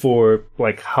feel for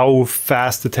like how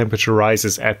fast the temperature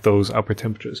rises at those upper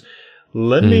temperatures.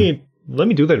 Let me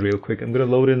do that real quick. I'm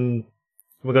gonna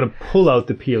pull out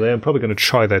the PLA. I'm probably gonna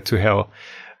try that to hell,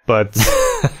 but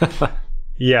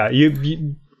yeah,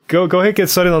 you go ahead, get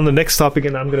started on the next topic,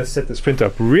 and I'm gonna set this print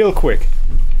up real quick.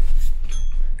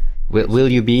 Will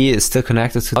you be still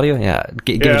connected to audio? Yeah,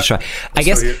 give it a try. I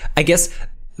guess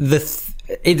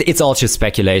it's all just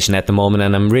speculation at the moment,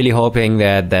 and I'm really hoping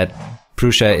that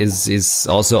Prusa is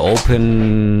also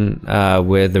open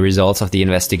with the results of the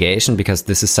investigation, because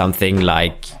this is something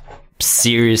like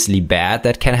seriously bad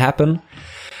that can happen.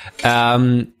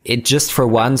 It just for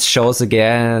once shows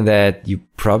again that you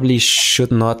probably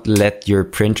should not let your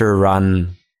printer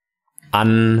run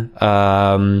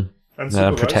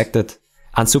unprotected.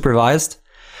 Unsupervised,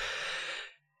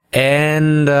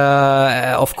 and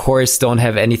of course don't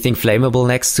have anything flammable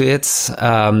next to it.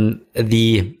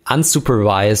 The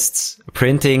unsupervised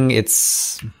printing,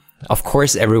 it's of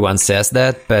course everyone says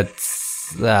that, but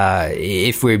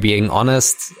if we're being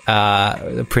honest,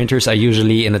 printers are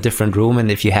usually in a different room, and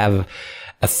if you have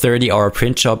a 30-hour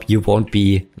print job, you won't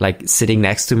be like sitting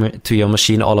next to your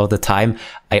machine all of the time.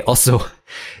 I also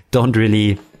don't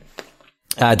really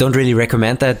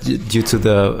recommend that due to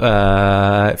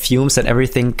the fumes and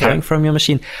everything coming from your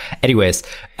machine. Anyways,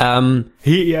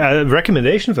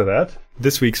 recommendation for that,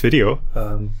 this week's video.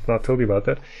 Not told you about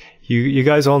that. You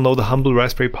guys all know the humble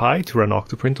Raspberry Pi to run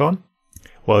Octoprint on?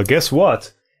 Well, guess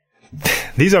what?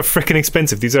 These are freaking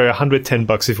expensive. These are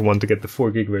 $110 if you want to get the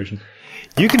 4 gig version.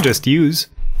 You can just use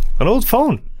an old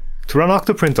phone to run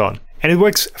Octoprint on, and it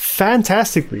works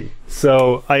fantastically.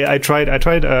 So I tried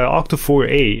Octo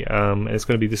 4a, and it's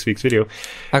going to be this week's video,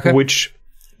 which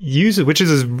is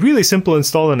a really simple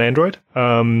install on Android.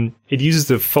 It uses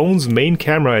the phone's main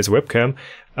camera as a webcam.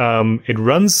 It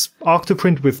runs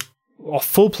Octoprint with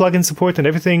full plugin support and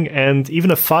everything, and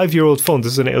even a 5-year-old phone.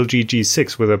 This is an LG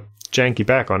G6 with a janky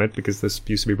back on it because this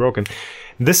used to be broken.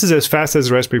 This is as fast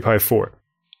as Raspberry Pi 4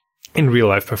 in real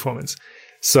life performance.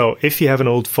 So if you have an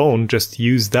old phone, just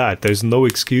use that. There's no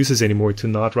excuses anymore to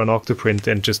not run Octoprint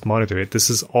and just monitor it. This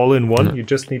is all in one. You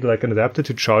just need like an adapter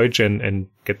to charge and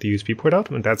get the USB port out,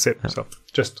 and that's it. So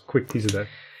just a quick tease of that.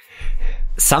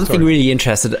 Something really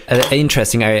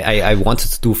interesting I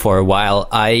wanted to do for a while.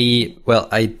 I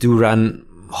do run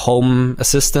Home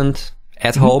Assistant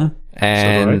at home,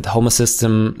 and Home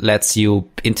Assistant lets you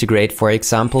integrate, for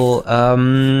example,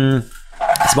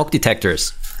 smoke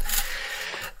detectors.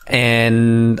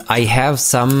 And I have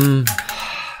some,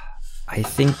 I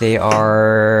think they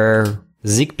are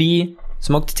Zigbee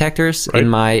smoke detectors in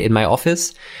my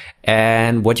office.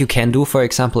 And what you can do, for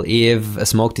example, if a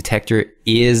smoke detector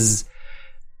is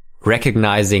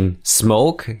recognizing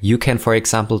smoke, you can, for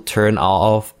example, turn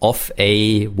off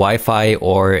a Wi-Fi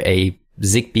or a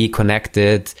Zigbee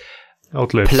connected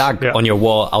plug on your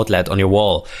wall, outlet on your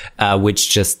wall, which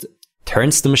just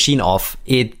turns the machine off.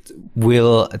 It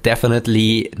will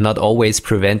definitely not always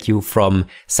prevent you from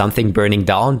something burning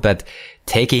down, but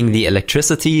taking the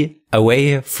electricity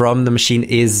away from the machine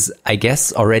is, I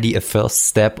guess, already a first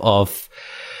step of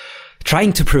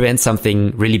trying to prevent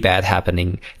something really bad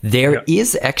happening. There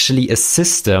is actually a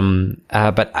system,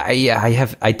 but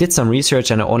I did some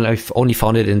research and I only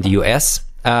found it in the US.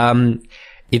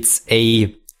 It's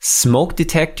a smoke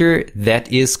detector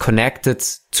that is connected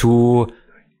to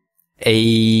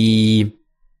an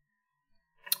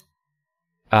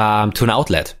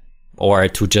outlet or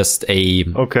to just a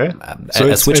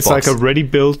switch it's box. Like a ready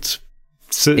built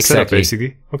setup,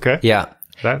 basically. Okay. Yeah.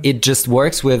 It just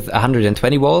works with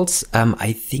 120 volts.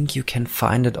 I think you can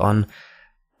find it on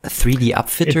 3D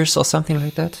Upfitters or something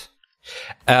like that.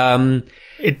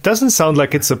 It doesn't sound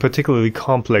like it's a particularly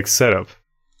complex setup.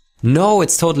 No,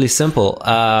 it's totally simple.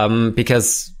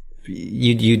 Because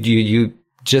you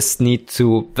just need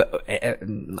to.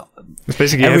 It's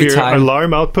basically you have your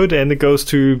alarm output, and it goes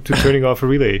to turning off a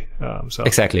relay. So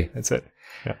exactly, that's it.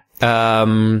 Yeah.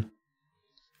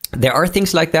 There are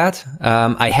things like that.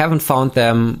 I haven't found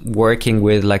them working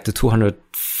with like the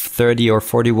 230 or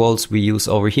 40 volts we use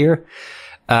over here.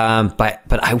 But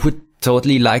I would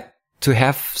totally like to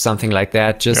have something like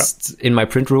that just in my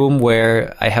print room,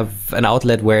 where I have an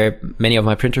outlet where many of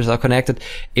my printers are connected.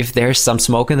 If there's some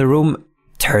smoke in the room,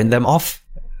 turn them off.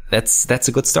 That's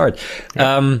a good start.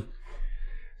 Yeah.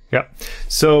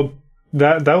 So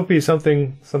that would be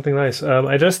something nice.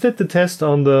 I just did the test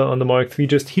on the Mark III,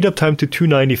 just heat up time to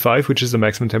 295, which is the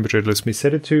maximum temperature it lets me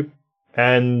set it to,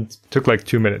 and took like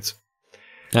 2 minutes.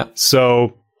 Yeah.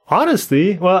 So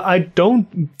honestly, well,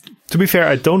 to be fair,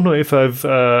 I don't know if I've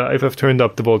turned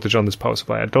up the voltage on this power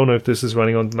supply. I don't know if this is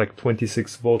running on like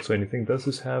 26 volts or anything. Does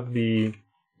this have the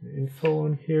info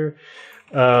on here?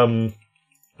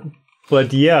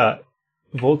 But yeah,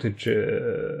 voltage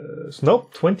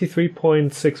nope,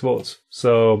 23.6 volts.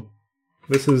 So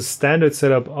this is standard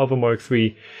setup of a Mark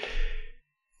III.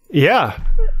 Yeah,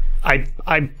 I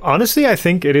honestly, I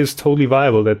think it is totally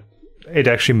viable that it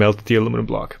actually melted the aluminum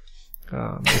block.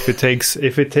 If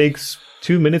it takes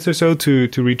 2 minutes or so to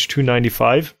reach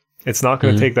 295, it's not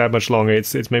going to take that much longer.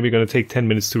 It's maybe going to take 10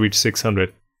 minutes to reach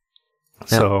 600. Yeah.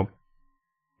 So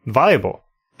viable,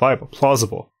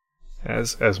 plausible,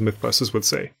 as Mythbusters would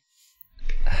say.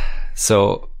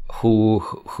 So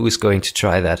who's going to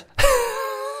try that?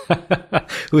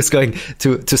 Who's going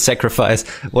to sacrifice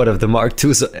one of the Mark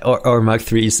IIs or Mark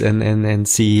IIIs and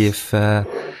see if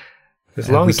as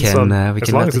long as it's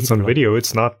on video,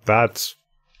 it's not that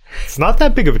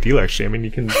big of a deal, actually. I mean,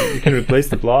 you can replace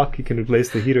the block, you can replace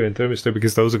the heater and thermistor,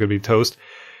 because those are going to be toast.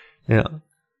 Yeah.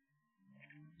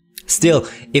 Still,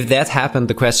 if that happened,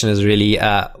 the question is really,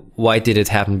 why did it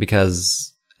happen?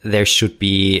 Because there should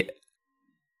be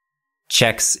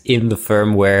checks in the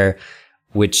firmware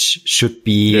which should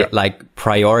be like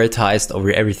prioritized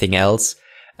over everything else,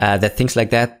 that things like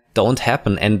that don't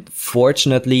happen. And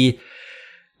fortunately,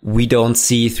 we don't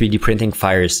see 3D printing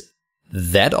fires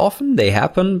that often. They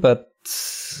happen, but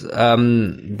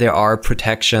there are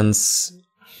protections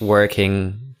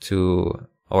working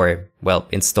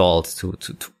installed to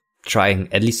try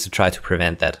to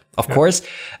prevent that. Of course,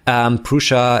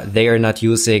 Prusa, they are not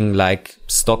using like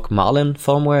stock Marlin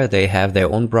firmware. They have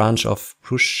their own branch of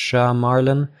Prusa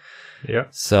Marlin. Yeah.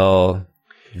 So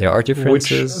there are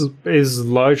differences. Which is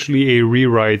largely a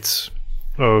rewrite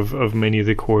of many of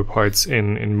the core parts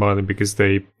in Marlin, because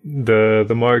the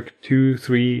Mark II,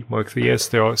 3, Mark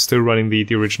IIIs, they are still running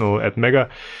the original at Mega,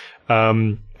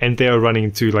 and they are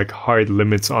running to like hard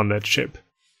limits on that chip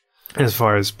as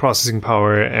far as processing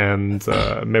power and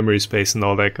memory space and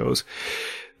all that goes.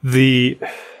 I'm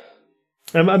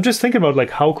just thinking about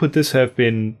like, how could this have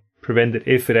been prevented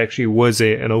if it actually was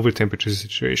an over temperature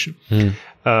situation?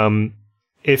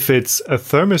 If it's a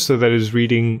thermistor that is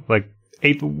reading like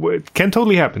it can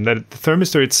totally happen that the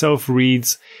thermistor itself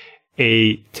reads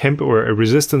a temp or a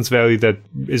resistance value that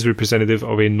is representative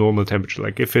of a normal temperature.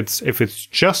 Like if it's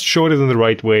just shorter than the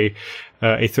right way,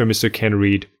 a thermistor can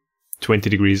read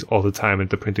 20 degrees all the time and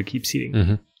the printer keeps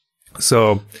heating.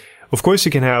 So of course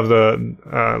you can have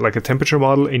the like a temperature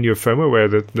model in your firmware where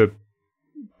the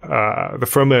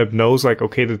firmware knows like,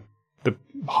 okay, the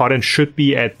hot end should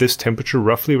be at this temperature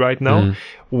roughly right now,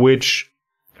 which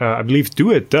I believe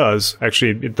Duet does.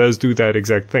 Actually, it does do that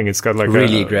exact thing. It's got like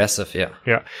really aggressive, you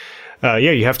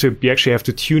actually have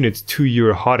to tune it to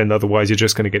your hot end, otherwise you're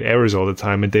just going to get errors all the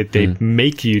time, and they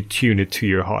make you tune it to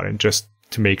your hot end just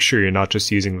to make sure you're not just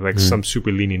using like some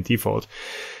super lenient default.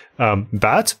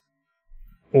 That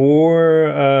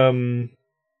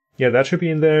should be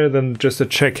in there. Then just a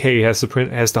check, hey, has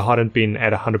the hot end been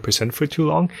at 100% for too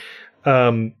long?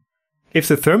 If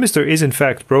the thermistor is in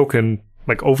fact broken,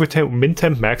 like over temp, min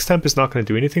temp, max temp is not going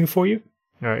to do anything for you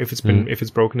if it's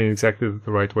broken in exactly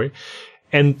the right way.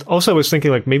 And also I was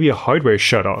thinking like maybe a hardware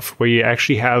shut off where you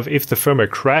actually have, if the firmware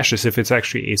crashes, if it's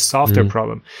actually a software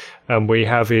problem, where you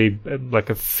have a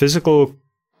physical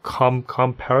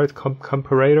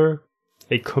comparator,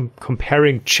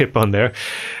 comparing chip on there,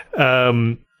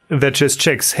 that just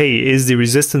checks, hey, is the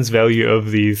resistance value of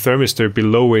the thermistor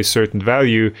below a certain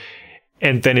value?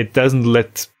 And then it doesn't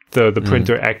let the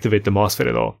printer activate the MOSFET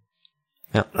at all.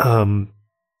 Yeah.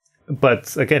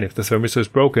 But again, if the thermistor is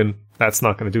broken, that's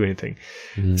not going to do anything.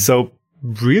 So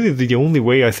really the only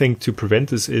way I think to prevent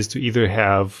this is to either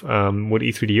have what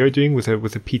E3D are doing with a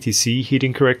PTC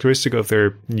heating characteristic of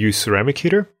their new ceramic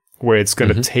heater, where it's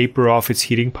going to taper off its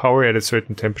heating power at a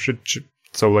certain temperature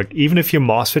So like even if your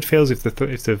MOSFET fails, if the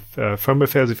firmware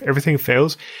fails, if everything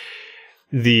fails,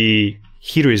 the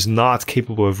heater is not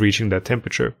capable of reaching that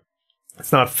temperature.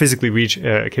 It's not physically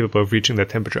capable of reaching that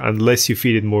temperature unless you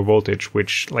feed it more voltage,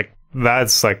 which like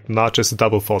that's like not just a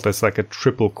double fault, that's like a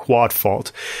triple quad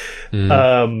fault.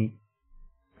 That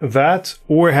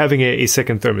or having a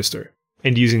second thermistor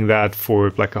and using that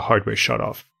for like a hardware shut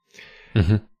off.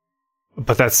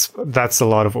 But that's a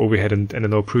lot of overhead, and I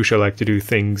know Prusa like to do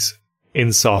things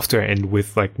in software and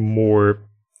with like more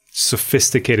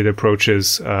sophisticated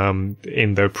approaches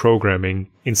in their programming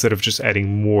instead of just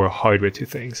adding more hardware to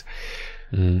things.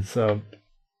 So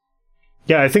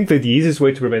yeah, I think that the easiest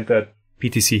way to prevent that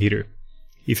PTC heater,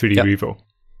 E3D Revo.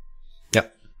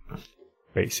 Yep.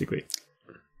 Basically.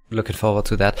 Looking forward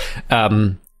to that.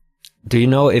 Do you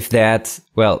know if that,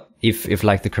 well, if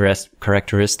like the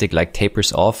characteristic like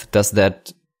tapers off, does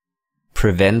that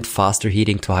prevent faster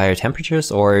heating to higher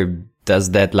temperatures, or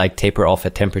does that like taper off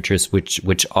at temperatures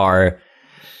which are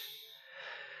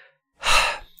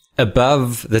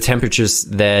above the temperatures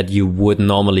that you would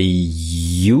normally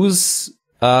use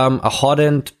a hot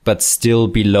end, but still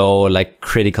below like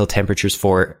critical temperatures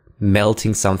for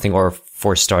melting something or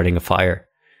for starting a fire?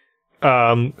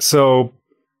 So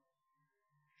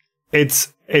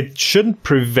it shouldn't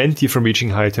prevent you from reaching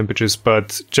higher temperatures,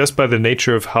 but just by the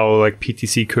nature of how like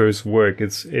PTC curves work,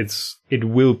 it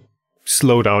will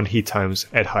slow down heat times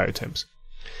at higher temps.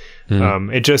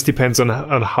 It just depends on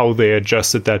how they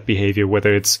adjusted that behavior,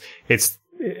 whether it's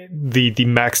the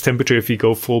max temperature if you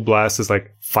go full blast is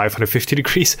like 550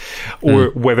 degrees,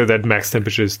 or whether that max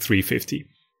temperature is 350.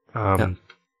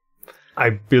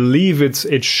 I believe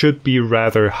it should be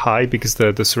rather high because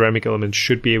the ceramic element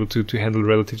should be able to handle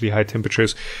relatively high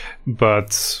temperatures.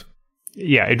 But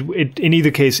yeah, it in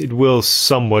either case, it will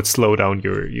somewhat slow down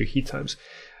your heat times.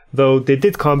 Though they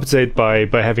did compensate by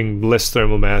having less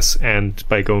thermal mass and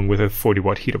by going with a 40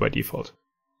 watt heater by default.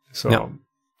 So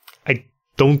I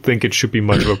don't think it should be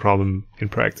much of a problem in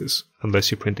practice unless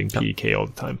you're printing PEK all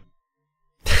the time.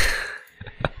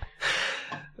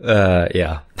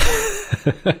 Yeah.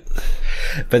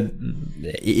 But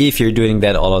if you're doing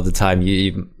that all of the time,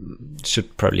 you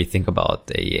should probably think about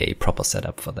a proper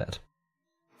setup for that.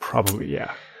 Probably,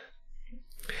 yeah.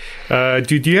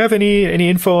 Do you have any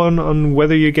info on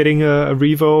whether you're getting a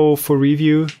Revo for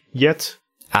review yet?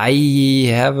 I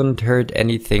haven't heard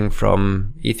anything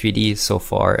from E3D so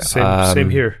far. Same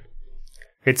here.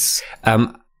 It's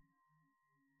kind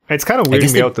of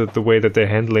weirding me out the way that they're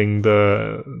handling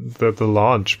the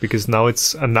launch, because now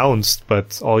it's announced,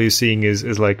 but all you're seeing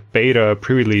is like beta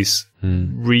pre-release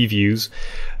reviews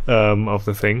of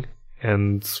the thing,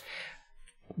 and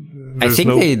I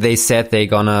think they said they're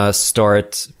gonna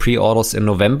start pre-orders in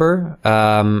November.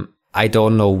 I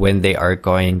don't know when they are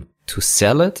going to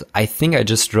sell it. I think I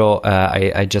just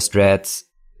read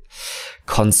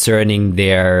concerning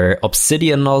their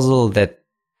Obsidian nozzle that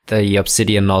the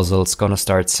Obsidian nozzle is going to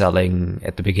start selling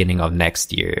at the beginning of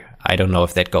next year. I don't know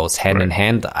if that goes hand in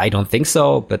hand. I don't think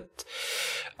so, but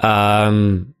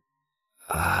they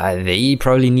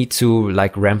probably need to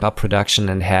like ramp up production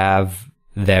and have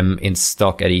them in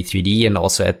stock at E3D and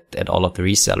also at all of the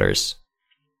resellers.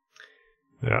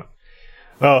 Yeah.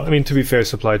 Well, I mean, to be fair,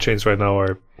 supply chains right now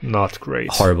are not great.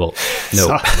 Horrible.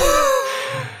 No.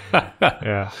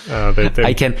 Yeah.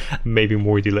 I can maybe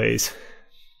more delays.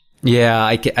 Yeah,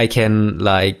 I can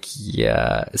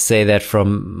say that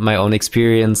from my own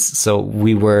experience. So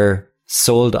we were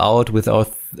sold out with our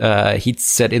heat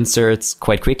set inserts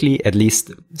quite quickly, at least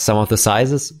some of the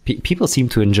sizes. People seem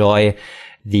to enjoy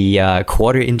the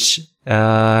 1/4 inch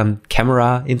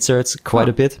camera inserts quite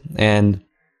a bit,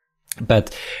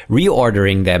 but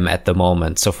reordering them at the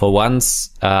moment. So for once,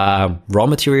 raw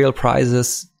material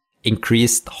prices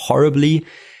increased horribly.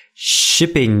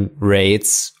 Shipping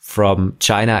rates from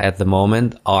China at the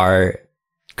moment are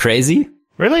crazy.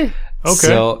 Really? Okay.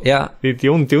 So yeah, the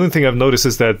only thing I've noticed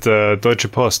is that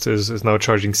Deutsche Post is now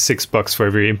charging $6 for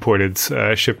every imported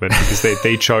shipment, because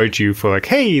they charge you for like,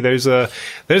 hey, there's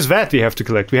VAT we have to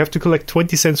collect. We have to collect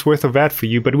 20 cents worth of VAT for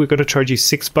you, but we're going to charge you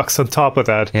 $6 on top of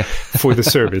that for the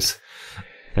service.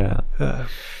 Yeah. I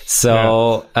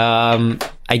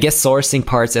guess sourcing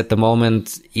parts at the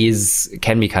moment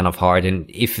can be kind of hard, and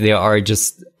if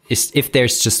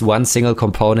there's just one single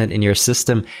component in your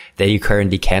system that you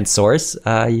currently can't source,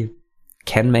 you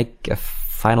can make a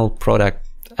final product.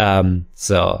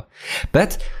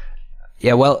 But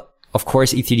yeah, well, of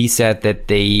course, E3D said that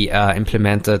they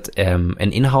implemented an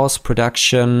in-house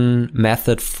production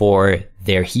method for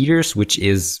their heaters, which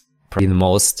is probably the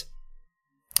most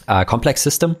complex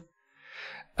system.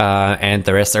 And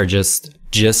the rest are just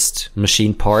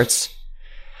machine parts.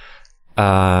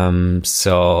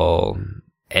 So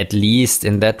at least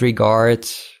in that regard,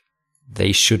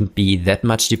 they shouldn't be that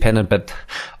much dependent. But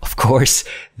of course,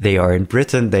 they are in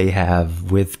Britain. They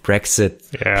have, with Brexit,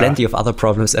 plenty of other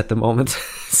problems at the moment.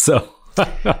 So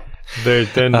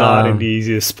they're not in the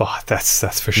easiest spot.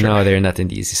 That's for sure. No, they're not in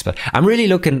the easiest spot. I'm really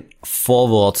looking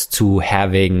forward to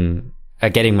having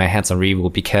getting my hands on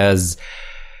Revo, because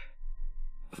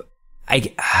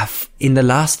I have, in the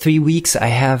last 3 weeks, I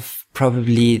have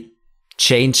probably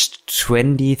changed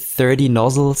 20, 30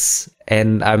 nozzles,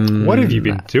 and What have you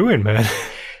been doing, man?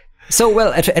 So,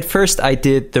 well, at first I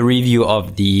did the review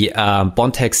of the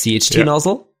Bondtech CHT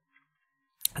nozzle.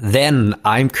 Then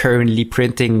I'm currently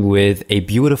printing with a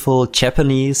beautiful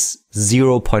Japanese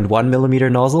 0.1 millimeter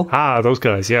nozzle. Ah, those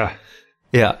guys, yeah.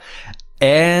 Yeah.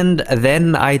 And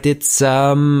then I did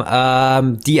some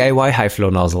DIY high flow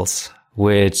nozzles,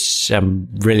 which I'm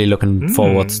really looking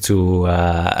forward to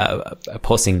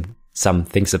posting some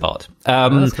things about.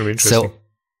 That's gonna be interesting. So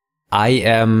I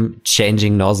am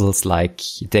changing nozzles like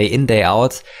day in, day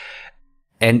out.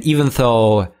 And even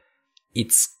though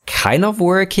it's kind of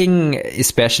working,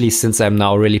 especially since I'm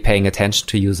now really paying attention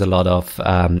to use a lot of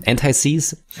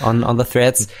anti-seize on the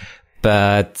threads,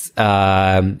 but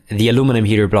the aluminum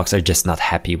heater blocks are just not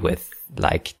happy with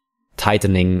like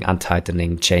tightening,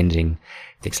 untightening, changing,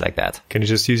 things like that. Can you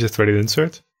just use a threaded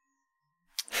insert?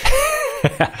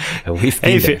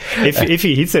 If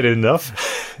he heats it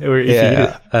enough, or if he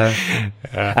heats it.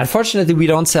 Unfortunately, we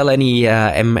don't sell any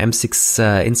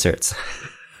M6 inserts.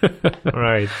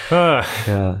 Right.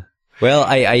 Yeah. Well,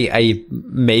 I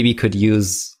maybe could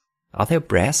use. Are there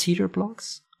brass heater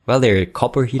blocks? Well, they're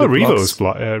copper heater blocks.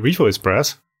 Revo is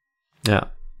brass. Yeah.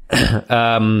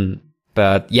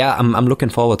 But yeah, I'm looking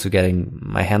forward to getting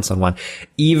my hands on one,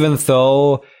 even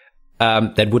though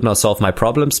that would not solve my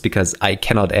problems, because I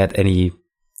cannot add any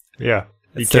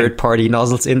third-party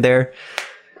nozzles in there.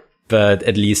 But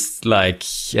at least like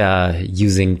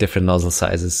using different nozzle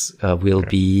sizes will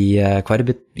be quite a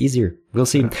bit easier. We'll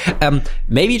see.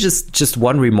 Maybe just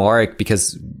one remark,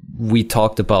 because we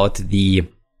talked about the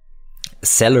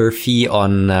seller fee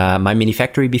on My Mini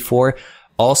Factory before.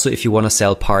 Also, if you want to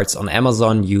sell parts on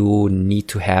Amazon, you need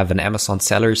to have an Amazon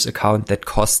sellers account that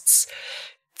costs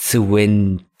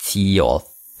 20 or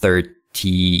 30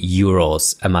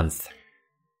 euros a month.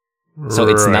 So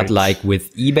it's not like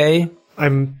with eBay.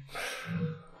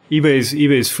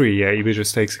 eBay's free. Yeah, eBay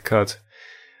just takes a cut.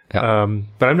 Yeah.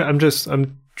 But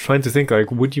I'm trying to think, like,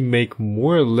 would you make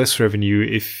more or less revenue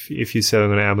if you sell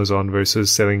on Amazon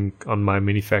versus selling on My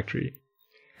Mini Factory?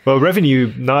 Well,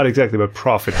 revenue, not exactly, but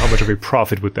profit. How much of a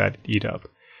profit would that eat up?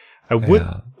 I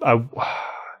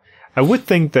would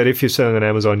think that if you're selling on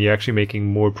Amazon, you're actually making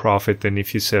more profit than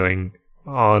if you're selling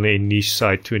on a niche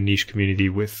site to a niche community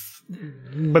with.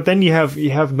 But then you have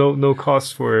no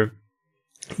cost for.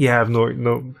 You have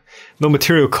no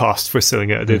material cost for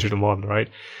selling a digital model, right?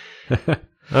 Okay,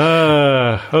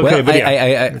 well, but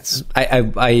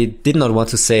I did not want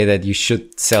to say that you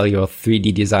should sell your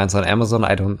 3D designs on Amazon.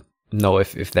 I don't know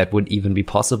if that would even be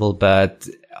possible, but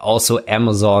also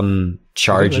Amazon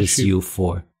charges you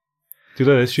for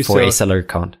a seller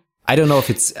account. I don't know if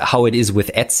it's how it is with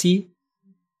Etsy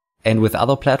and with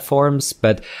other platforms,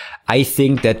 but I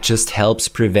think that just helps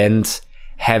prevent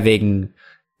having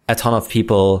a ton of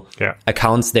people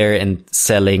accounts there and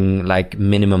selling like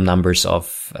minimum numbers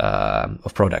of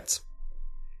products.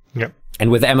 Yeah.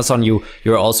 And with Amazon,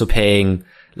 you're also paying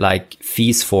like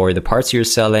fees for the parts you're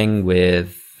selling,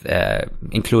 with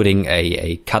including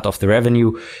a cut of the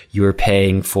revenue. You're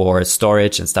paying for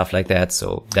storage and stuff like that.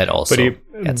 So that also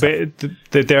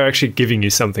they're actually giving you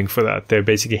something for that. They're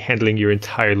basically handling your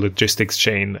entire logistics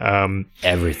chain.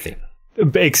 Everything.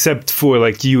 Except for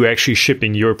like you actually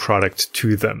shipping your product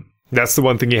to them. That's the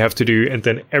one thing you have to do, and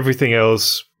then everything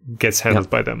else gets handled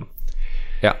by them.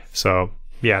 Yeah. So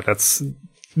yeah, that's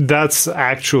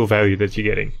actual value that you're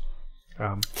getting.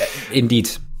 Indeed.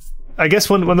 I guess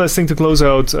one last thing to close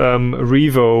out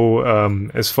Revo,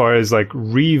 as far as like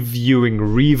reviewing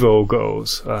Revo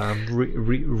goes, revoing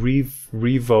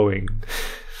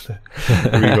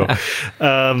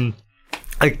Revo.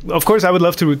 Of course, I would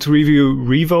love to review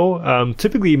Revo.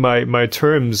 Typically, my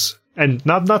terms, and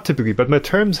not typically, but my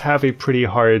terms have a pretty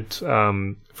hard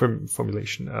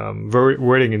formulation,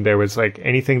 wording in there. Where it's like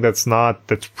anything that's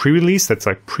pre-released, that's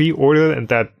like pre-ordered, and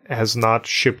that has not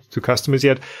shipped to customers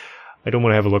yet, I don't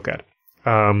want to have a look at.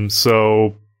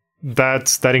 So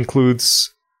that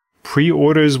includes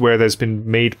pre-orders where there's been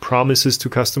made promises to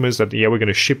customers that we're going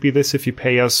to ship you this if you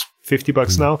pay us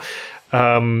 $50 now.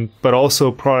 But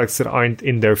also products that aren't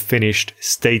in their finished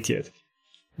state yet.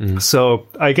 So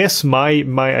I guess my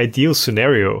ideal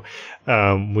scenario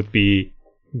would be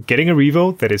getting a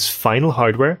Revo that is final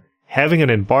hardware, having an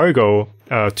embargo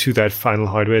to that final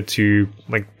hardware to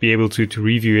like be able to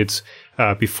review it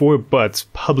before, but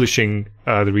publishing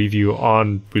the review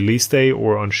on release day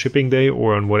or on shipping day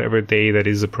or on whatever day that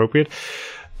is appropriate.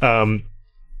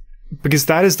 Because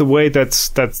that is the way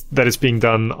that is being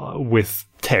done with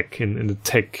tech in the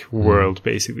tech world,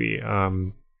 basically. I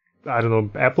don't know.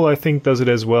 Apple, I think, does it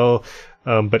as well.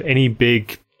 But any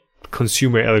big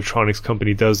consumer electronics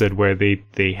company does that, where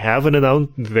they have they're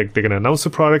going to announce the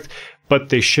product, but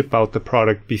they ship out the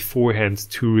product beforehand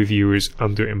to reviewers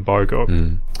under embargo.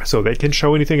 So they can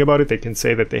show anything about it. They can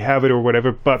say that they have it or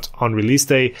whatever, but on release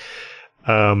day,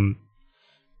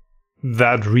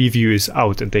 that review is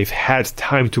out and they've had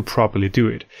time to properly do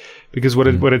it. Because what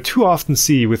I too often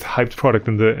see with hyped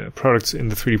products in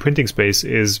the 3D printing space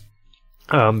is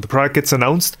the product gets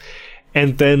announced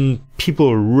and then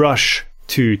people rush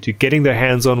to getting their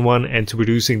hands on one and to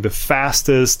producing the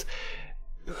fastest,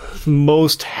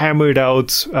 most hammered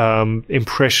out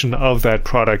impression of that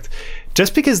product.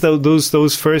 Just because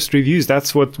those first reviews,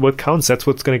 that's what counts. That's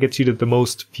what's going to get you the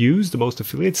most views, the most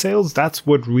affiliate sales. That's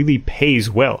what really pays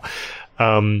well.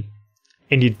 And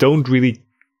you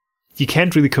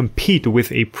can't really compete with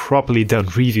a properly done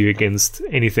review against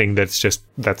anything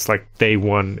that's like day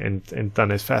one and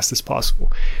done as fast as possible.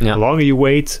 Yeah. The longer you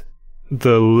wait,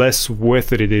 the less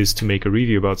worth it is to make a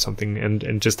review about something,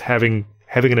 and just having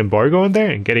an embargo on there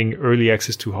and getting early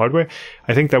access to hardware,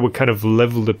 I think that would kind of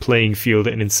level the playing field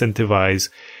and incentivize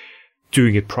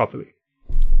doing it properly.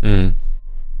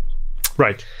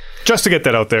 Right. Just to get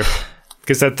that out there.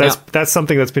 Because that's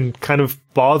something that's been kind of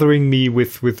bothering me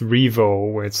with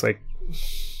Revo, where it's like,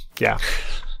 yeah.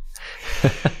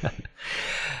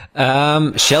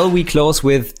 Shall we close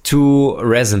with 2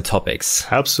 resin topics?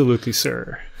 Absolutely,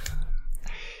 sir.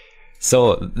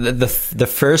 So the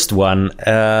first one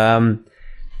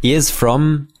is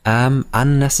from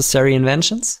Unnecessary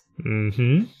Inventions.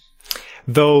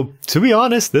 Though, to be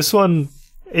honest, this one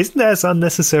isn't as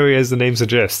unnecessary as the name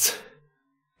suggests.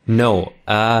 No.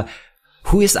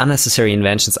 Who is Unnecessary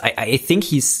Inventions? I think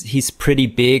he's pretty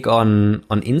big on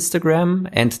Instagram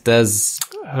and does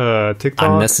TikTok,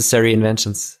 Unnecessary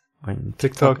Inventions.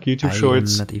 TikTok, YouTube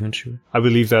Shorts. I'm not even sure. I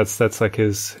believe that's like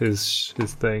his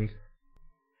thing.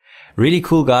 Really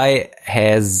cool guy,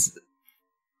 has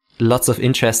lots of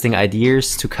interesting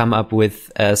ideas to come up with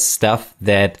stuff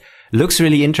that looks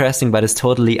really interesting but is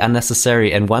totally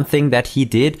unnecessary. And one thing that he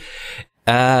did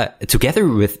together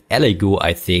with Elegoo,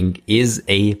 I think, is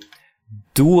a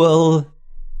dual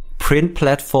print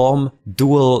platform,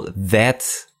 dual that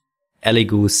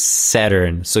Elegoo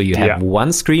Saturn. So you have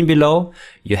one screen below,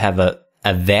 you have a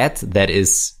that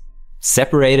is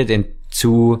separated in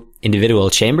 2 individual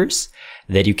chambers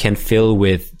that you can fill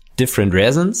with different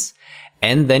resins.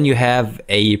 And then you have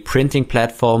a printing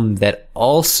platform that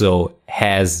also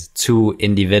has 2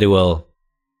 individual,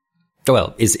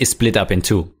 is split up in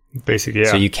 2. Basically,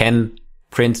 yeah. So you can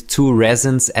print 2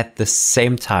 resins at the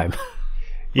same time.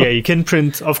 Yeah, you can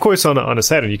print, of course, on a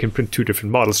Saturn, you can print 2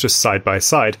 different models just side by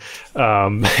side,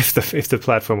 if the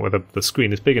platform or the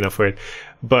screen is big enough for it.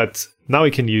 But now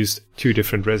you can use 2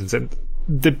 different resins, and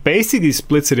that basically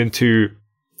splits it into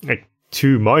like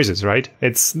 2 Marses, right?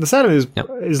 The Saturn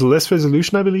is less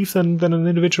resolution, I believe, than an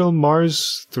individual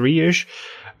Mars 3-ish,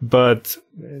 but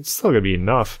it's still gonna be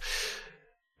enough.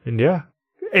 And yeah,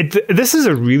 this is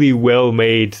a really well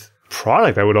made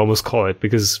product, I would almost call it,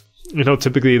 because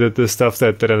typically the stuff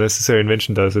that Unnecessary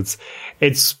Invention does, it's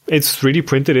 3D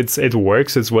printed, it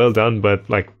works, it's well done, but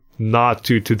like not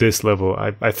to this level.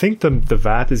 I think the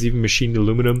vat is even machined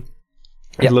aluminum.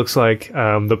 It looks like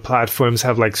the platforms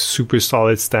have like super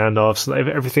solid standoffs.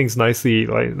 Everything's nicely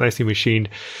machined.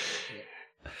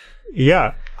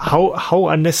 Yeah, how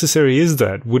unnecessary is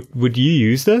that? Would you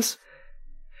use this?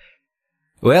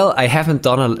 Well, I haven't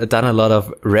done a lot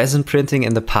of resin printing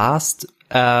in the past.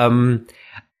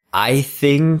 I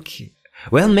think,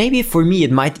 maybe for me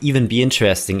it might even be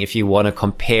interesting if you want to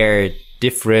compare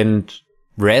different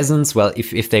resins. Well,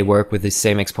 if they work with the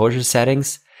same exposure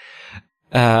settings,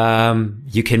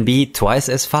 you can be twice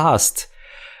as fast.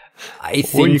 I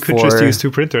think. Or you could just use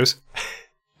 2 printers.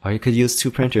 Or you could use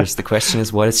 2 printers. The question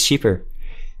is, what is cheaper?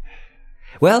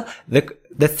 Well,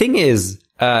 the thing is,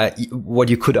 what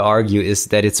you could argue is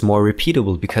that it's more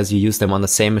repeatable because you use them on the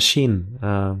same machine.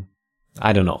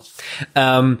 I don't know.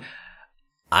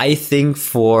 I think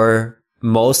for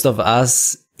most of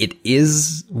us, it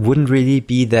wouldn't really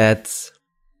be that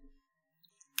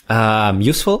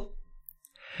useful.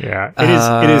 Yeah,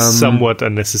 it is somewhat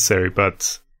unnecessary,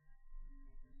 but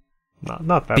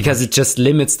not that because much. It just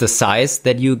limits the size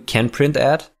that you can print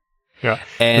at. Yeah.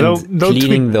 And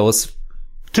cleaning those.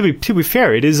 To be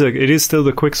fair, it is still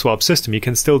the quick swap system. You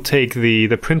can still take the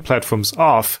print platforms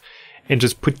off and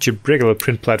just put your regular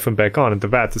print platform back on, and the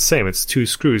vat the same. It's 2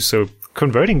 screws, so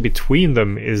converting between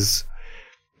them is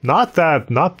not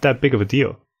that big of a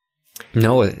deal.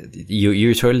 No,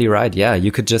 you're totally right. Yeah,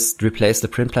 you could just replace the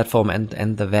print platform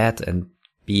and the vat and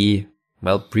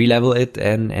re-level it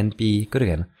and be good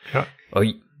again. Yeah. Or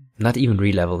not even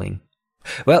re-leveling.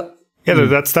 Well.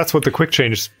 Yeah, that's what the quick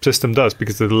change system does,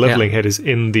 because the leveling head is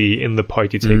in the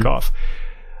part you take off.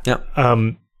 Yeah.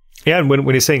 Yeah, and when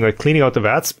you're saying like cleaning out the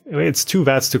vats, it's 2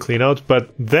 vats to clean out.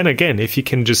 But then again, if you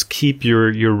can just keep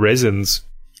your resins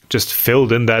just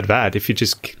filled in that vat, if you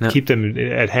just keep them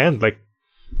at hand, like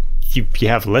you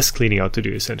have less cleaning out to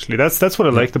do essentially. That's what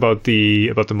I liked about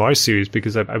the Mars series,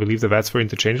 because I believe the vats were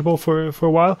interchangeable for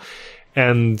a while,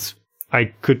 and I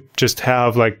could just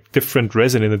have like different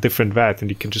resin in a different vat, and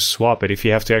you can just swap it if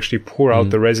you have to actually pour out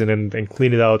the resin and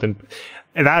clean it out. And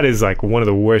that is like one of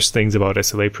the worst things about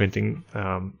SLA printing.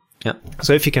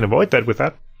 So if you can avoid that with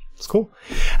that, it's cool.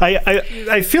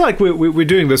 I feel like we're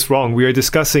doing this wrong. We are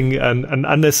discussing an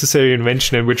unnecessary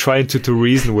invention, and we're trying to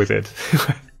reason with it.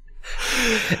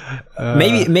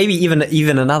 Maybe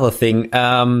even another thing.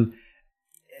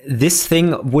 This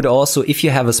thing would also, if you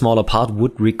have a smaller part,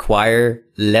 would require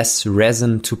less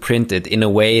resin to print it, in a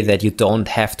way that you don't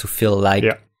have to fill like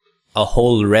a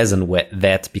whole resin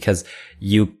vat, because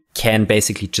you can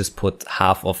basically just put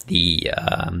half of the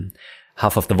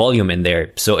volume in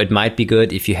there. So it might be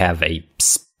good if you have a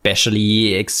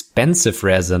especially expensive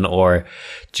resin, or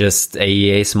just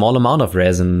a small amount of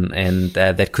resin, and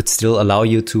that could still allow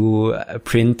you to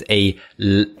print a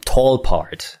tall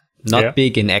part. Not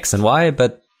big in X and Y,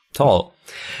 but tall.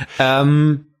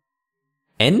 And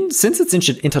since it's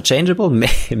interchangeable,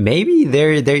 maybe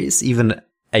there is even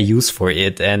a use for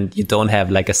it, and you don't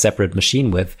have like a separate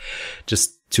machine with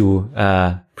just 2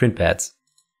 print pads.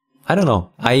 I don't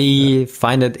know. I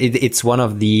find it's one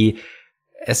of the,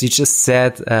 as you just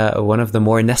said, one of the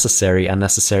more unnecessary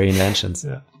inventions.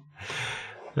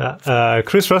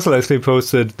 Chris Russell actually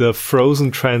posted the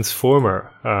Frozen Transformer,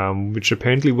 which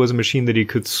apparently was a machine that you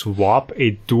could swap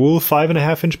a dual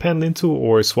 5.5-inch panel into,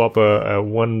 or swap a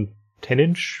 1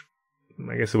 10-inch.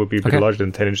 I guess it would be a bit larger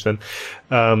than 10-inch then.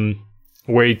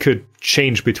 Where you could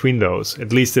change between those.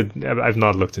 At least I've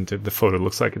not looked into it. The photo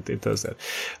looks like it does that.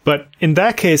 But in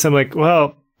that case, I'm like,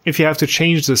 well, if you have to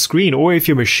change the screen, or if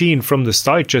your machine from the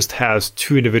start just has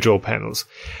 2 individual panels,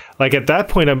 like at that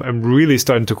point, I'm really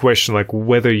starting to question like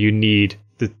whether you need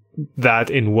that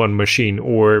in one machine,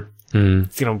 or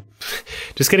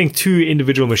just getting 2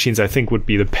 individual machines. I think would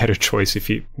be the better choice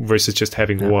versus just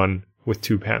having one with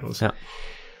 2 panels. Yeah.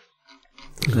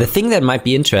 The thing that might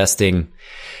be interesting,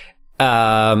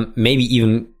 maybe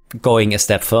even going a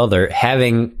step further,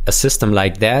 having a system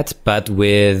like that, but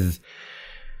with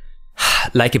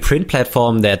like a print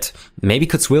platform that maybe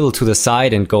could swivel to the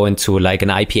side and go into like an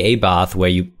IPA bath, where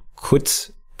you could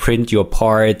print your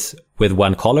part with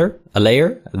one color, a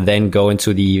layer, then go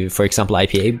into the, for example,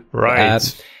 IPA,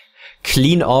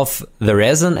 clean off the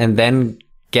resin, and then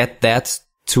get that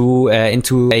into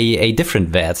a different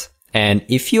vat. And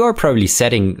if you are probably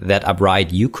setting that up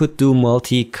right, you could do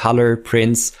multicolor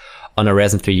prints on a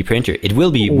resin 3D printer. It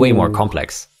will be way more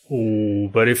complex. Oh,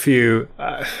 but if you,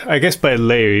 I guess by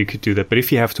layer you could do that. But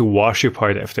if you have to wash your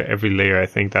part after every layer, I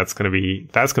think that's gonna be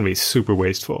super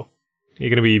wasteful. You're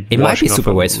gonna be. It might be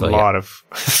super wasteful. A lot of.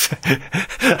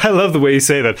 I love the way you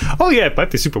say that. Oh yeah, it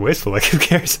might be super wasteful. Like who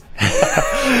cares?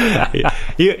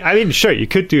 I mean, sure, you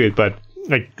could do it, but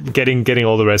like getting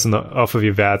all the resin off of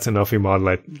your vats and off your model,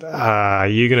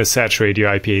 you're gonna saturate your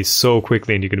IPA so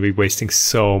quickly, and you're gonna be wasting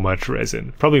so much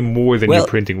resin, probably more than you're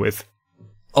printing with.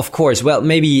 Of course. Well,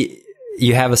 maybe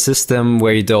you have a system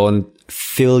where you don't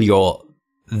fill your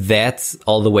vat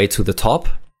all the way to the top,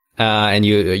 and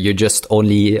you're just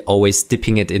only always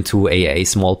dipping it into a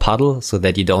small puddle, so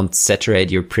that you don't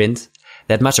saturate your print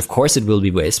that much. Of course, it will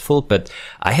be wasteful, but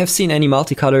I have seen any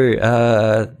multicolor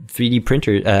 3D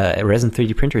printer, resin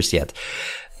 3D printers yet.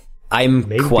 I'm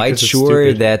quite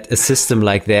sure that a system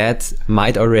like that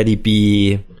might already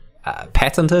be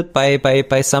patented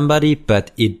by somebody,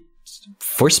 but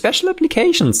for special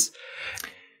applications,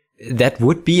 that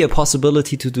would be a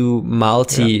possibility to do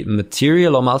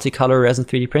multi-material or multicolor resin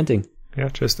 3D printing. Yeah,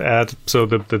 just add, so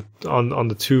on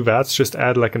the 2 vats, just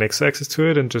add like an X-axis to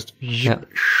it, and just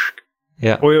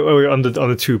or on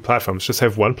the 2 platforms, just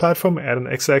have one platform, add an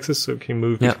X-axis, so you can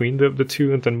move between the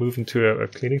 2, and then move into a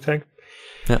cleaning tank.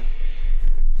 Yeah,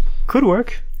 could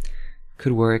work.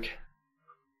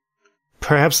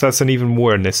 Perhaps that's an even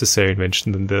more necessary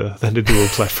invention than the dual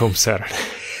platform Saturn.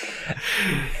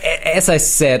 As I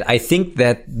said, I think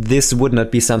that this would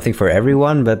not be something for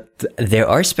everyone, but there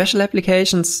are special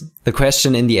applications. The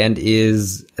question in the end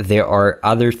is, there are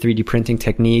other 3D printing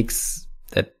techniques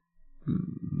that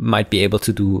might be able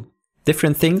to do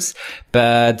different things,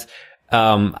 but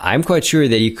I'm quite sure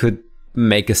that you could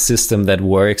make a system that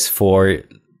works for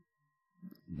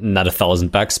not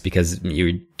 $1,000 because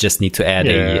you just need to add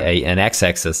an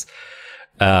x-axis.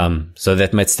 So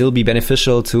that might still be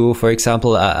beneficial to, for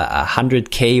example, a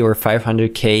 100K or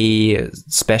 500K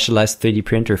specialized 3D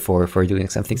printer for doing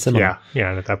something similar. Yeah.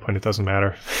 And at that point, it doesn't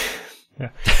matter. Yeah.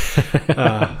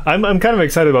 I'm kind of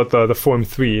excited about the Form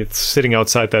 3. It's sitting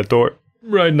outside that door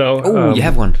right now. Oh, you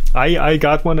have one? I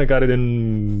got one. I got it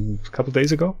in a couple of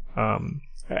days ago.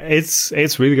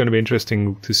 It's really going to be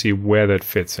interesting to see where that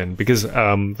fits in, because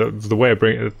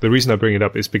the reason I bring it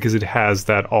up is because it has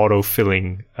that auto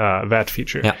filling vat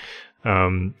feature,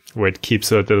 where it keeps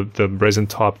the resin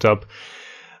topped up.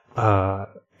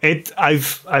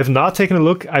 I've not taken a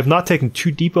look. I've not taken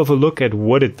too deep of a look at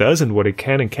what it does and what it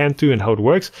can and can't do and how it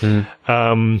works.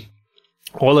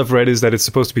 All I've read is that it's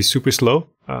supposed to be super slow,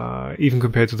 even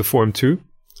compared to the Form 2.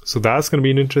 So that's going to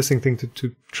be an interesting thing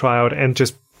to try out, and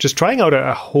just trying out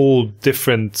a whole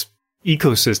different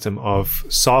ecosystem of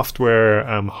software,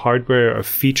 hardware, or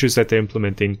features that they're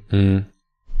implementing.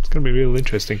 It's going to be real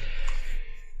interesting.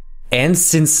 And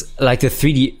since like the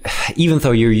 3D, even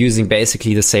though you're using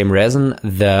basically the same resin,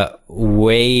 the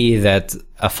way that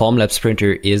a Formlabs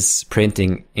printer is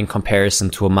printing in comparison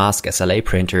to a mask SLA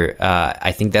printer,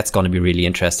 I think that's going to be really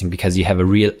interesting, because you have a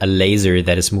laser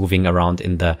that is moving around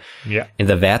in the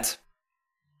vat.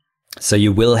 So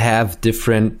you will have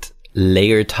different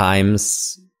layer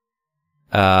times,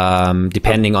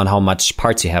 depending on how much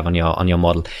parts you have on your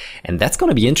model. And that's going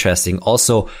to be interesting.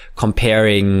 Also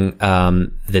comparing,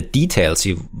 the details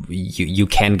you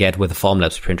can get with a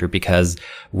Formlabs printer, because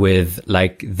with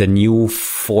like the new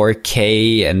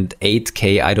 4K and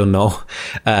 8K, I don't know,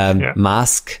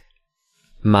 masked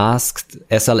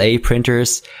SLA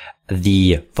printers,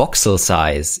 the voxel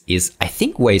size is, I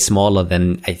think, way smaller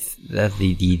than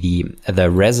the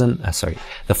resin.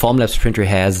 The Formlabs printer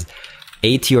has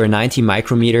 80 or 90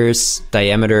 micrometers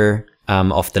diameter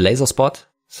of the laser spot.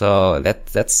 So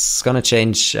that's gonna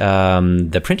change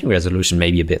the printing resolution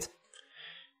maybe a bit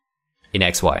in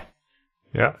XY.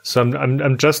 Yeah. So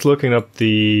I'm just looking up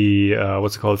the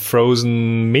what's it called,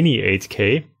 Frozen Mini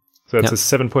 8K. So that's a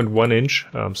 7.1 inch,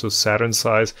 so Saturn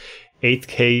size,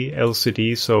 8K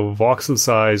LCD. So voxel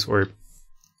size or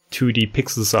 2D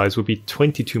pixel size would be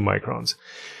 22 microns.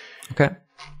 Okay.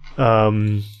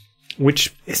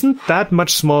 Which isn't that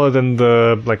much smaller than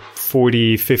the like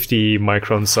 40, 50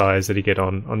 micron size that you get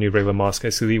on your regular mask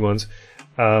LCD ones.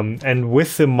 And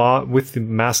with the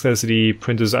mask LCD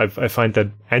printers, I find that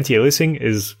anti-aliasing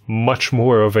is much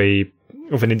more of an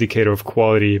indicator of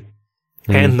quality.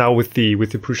 And now with the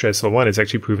Prusa SL1, it's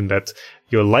actually proven that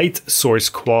your light source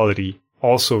quality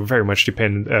also very much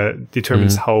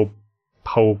determines how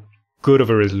good of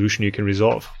a resolution you can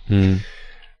resolve.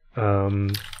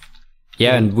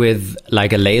 And with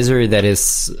like a laser that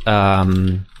is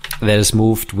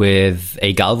moved with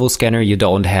a Galvo scanner, you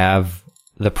don't have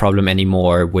the problem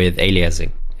anymore with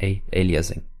aliasing.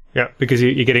 Yeah, because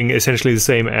you're getting essentially the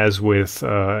same as with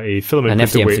a filament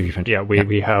printer. FDM3D printer.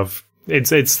 We have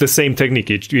it's the same technique.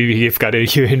 You've got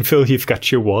your infill, you've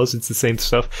got your walls. It's the same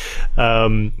stuff.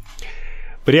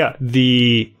 But yeah,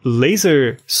 the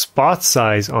laser spot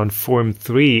size on Form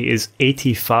 3 is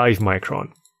 85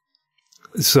 micron.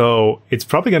 So it's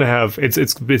probably going to have, it's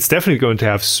definitely going to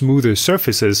have smoother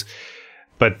surfaces,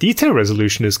 but detail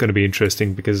resolution is going to be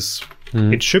interesting, because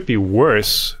it should be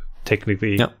worse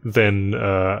technically than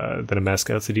a mask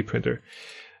LCD printer.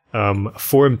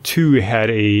 Form 2 had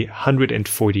a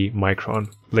 140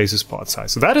 micron laser spot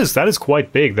size. So that is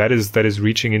quite big. That is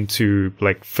reaching into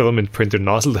like filament printer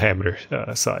nozzle diameter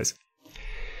size.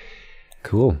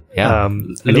 Cool. Yeah.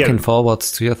 Looking forward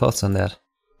to your thoughts on that.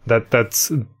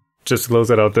 That's just to close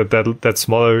that out, that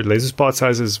smaller laser spot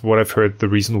size is what I've heard the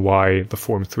reason why the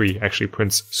Form 3 actually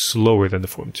prints slower than the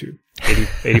Form 2.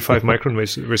 85 micron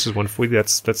versus 140,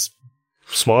 that's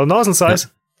smaller nozzle size.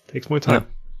 Takes more time.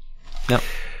 Yeah.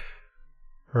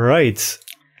 Right.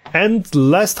 And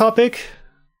last topic,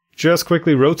 just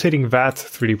quickly, rotating vat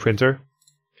 3D printer.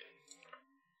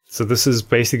 So this is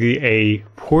basically a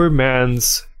poor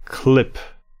man's clip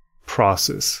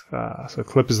process. So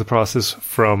clip is the process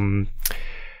from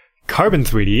Carbon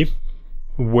 3D,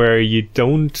 where you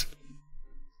don't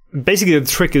basically the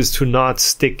trick is to not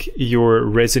stick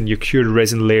your cured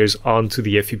resin layers onto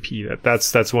the FEP.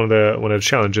 That's one of the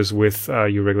challenges with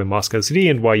your regular mask LCD,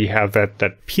 and why you have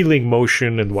that peeling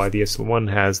motion, and why the SL1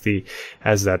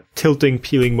 has that tilting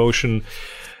peeling motion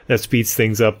that speeds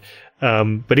things up.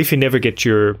 But if you never get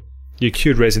your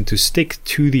cured resin to stick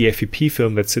to the FEP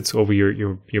film that sits over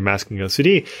your masking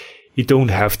LCD, you don't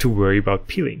have to worry about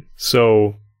peeling.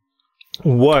 So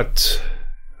who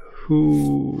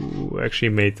actually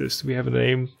made this? Do we have a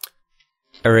name?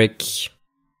 Eric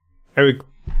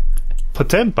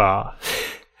Potempa.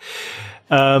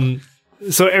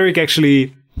 So Eric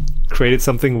actually created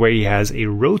something where he has a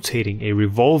revolving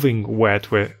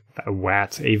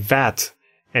vat,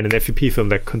 and an FEP film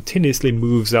that continuously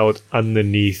moves out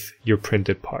underneath your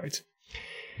printed part.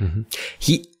 Mm-hmm.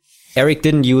 Eric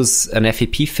didn't use an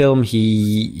FEP film.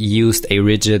 He used a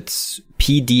rigid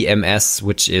PDMS,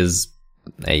 which is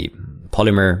a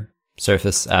polymer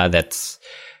surface that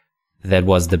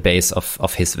was the base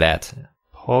of his vat.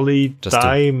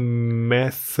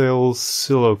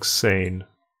 Polydimethylsiloxane.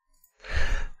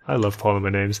 I love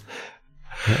polymer names.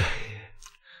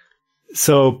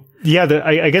 So yeah,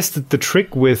 I guess the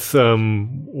trick with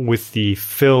the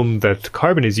film that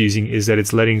Carbon is using is that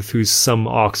it's letting through some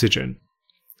oxygen.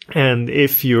 And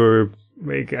if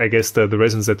I guess the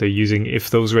resins that they're using, if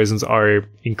those resins are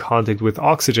in contact with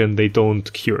oxygen, they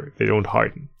don't cure, they don't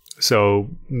harden. So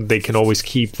they can always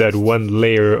keep that one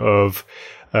layer of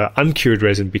uncured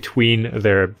resin between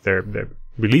their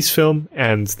release film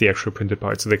and the actual printed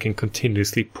part, so they can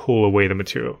continuously pull away the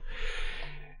material.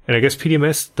 And I guess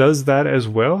PDMS does that as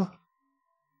well?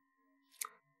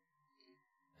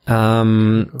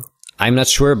 I'm not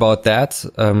sure about that.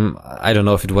 I don't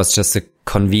know if it was just a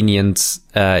convenient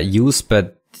use,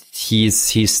 but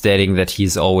he's stating that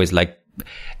he's always like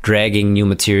dragging new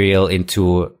material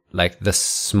into like the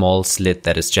small slit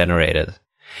that is generated.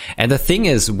 And the thing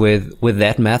is, with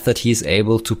that method, he's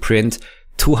able to print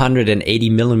 280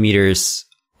 millimeters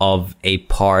of a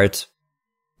part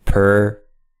per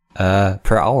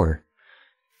hour,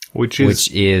 which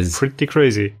is pretty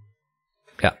crazy.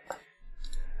 Yeah.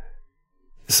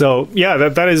 So yeah,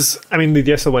 that is. I mean, the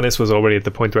SL1S was already at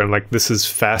the point where I'm like, this is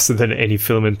faster than any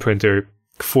filament printer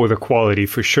for the quality,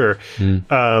 for sure.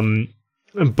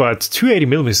 But 280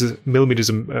 millimeters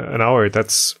an hour, that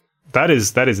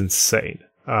is insane.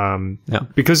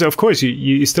 Because of course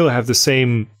you still have the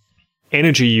same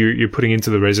energy you're putting into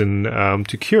the resin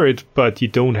to cure it, but you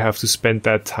don't have to spend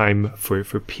that time for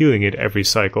peeling it every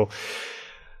cycle.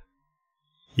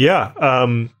 Yeah.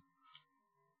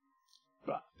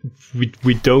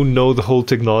 We don't know the whole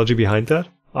technology behind that,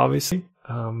 obviously.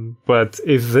 But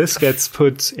if this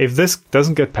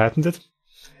doesn't get patented,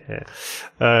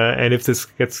 and if this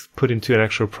gets put into an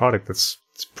actual product, it's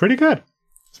pretty good.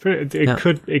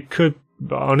 It could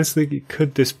honestly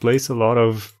displace a lot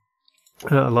of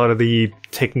the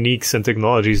techniques and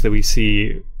technologies that we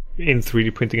see in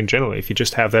 3D printing in general. If you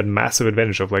just have that massive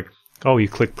advantage of like, oh, you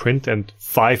click print and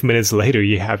 5 minutes later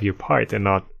you have your part, and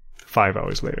not 5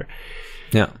 hours later.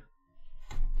 Yeah.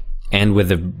 And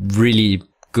with a really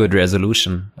good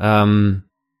resolution.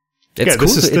 It's cool.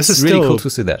 This is really cool to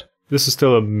see that. This is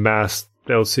still a masked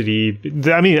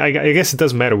LCD. I mean, I guess it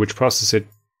doesn't matter which process it.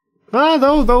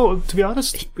 Though, to be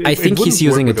honest, I think he's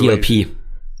using a DLP.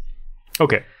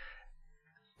 Okay.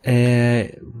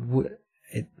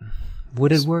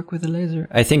 Would it work with a laser?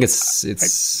 I think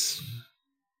it's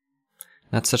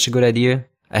not such a good idea.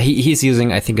 He's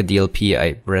using, I think, a DLP.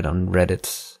 I read on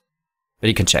Reddit. But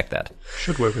you can check that.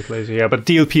 Should work with laser, yeah. But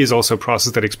DLP is also a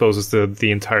process that exposes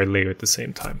the entire layer at the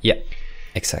same time. Yeah,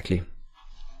 exactly.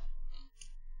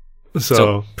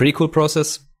 So pretty cool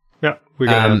process. Yeah, we're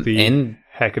gonna have the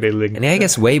Hackaday link. And I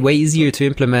guess way easier to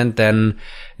implement than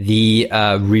the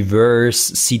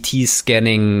reverse CT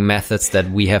scanning methods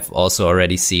that we have also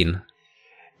already seen.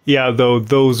 Yeah, though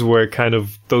those were a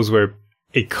concept. Those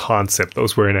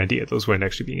were an idea. Those weren't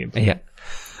actually being implemented.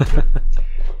 Yeah.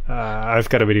 I've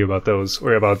got a video about those,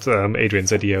 or about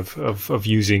Adrian's idea of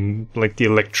using like the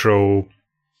electro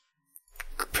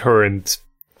current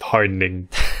hardening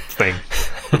thing.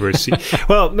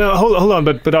 Well, no, hold on,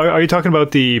 but are you talking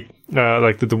about the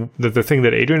the thing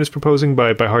that Adrian is proposing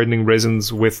by hardening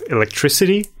resins with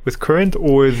electricity, with current,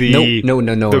 or the no,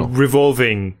 the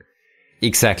revolving?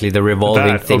 Exactly, the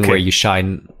revolving thing where you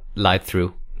shine light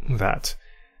through. That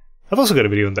I've also got a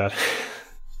video on that.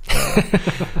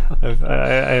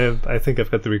 I think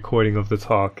I've got the recording of the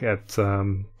talk at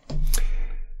some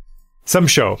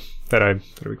show that I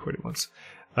recorded once.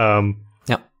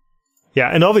 Yeah,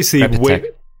 and obviously,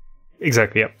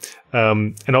 exactly, yeah.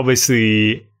 And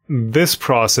obviously, this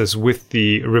process with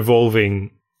the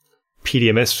revolving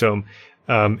PDMS film,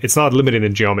 it's not limited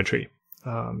in geometry,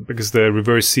 because the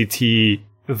reverse CT,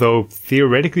 though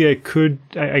theoretically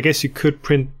I guess you could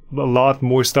print a lot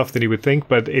more stuff than you would think,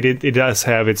 but it does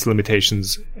have its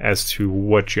limitations as to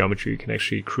what geometry you can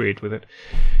actually create with it.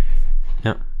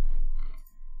 Yeah.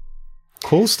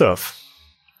 Cool stuff.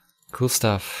 Cool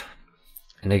stuff.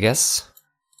 And I guess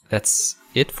that's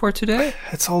it for today.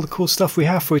 That's all the cool stuff we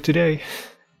have for today.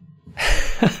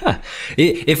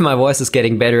 If my voice is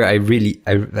getting better,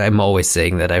 I'm always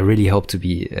saying that I really hope to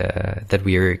be, that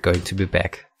we are going to be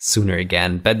back sooner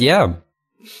again. But yeah,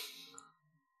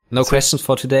 no questions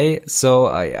for today. So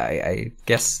I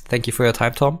guess thank you for your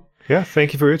time, Tom. Yeah,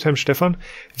 thank you for your time, Stefan.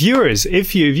 Viewers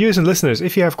and listeners,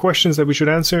 if you have questions that we should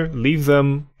answer, leave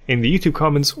them in the YouTube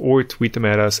comments or tweet them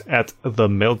at us at the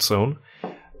Meltzone.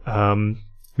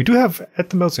 We do have at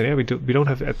the Meltzone. Yeah, we don't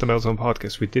have at the Meltzone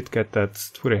podcast. We did get that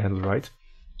Twitter handle right.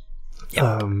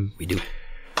 Yeah, we do.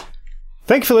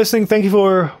 Thank you for listening. Thank you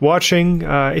for watching.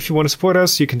 If you want to support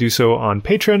us, you can do so on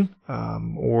Patreon,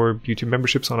 or YouTube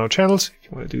memberships on our channels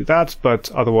if you want to do that. But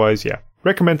otherwise, yeah,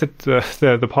 recommend it,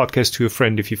 the podcast to a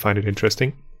friend if you find it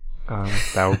interesting.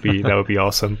 That would be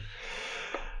awesome.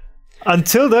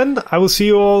 Until then, we will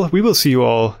see you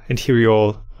all and hear you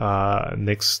all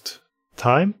next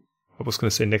time. I was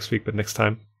going to say next week, but next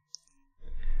time.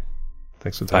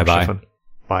 Thanks for the time, Bye-bye. Stefan.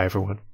 Bye, everyone.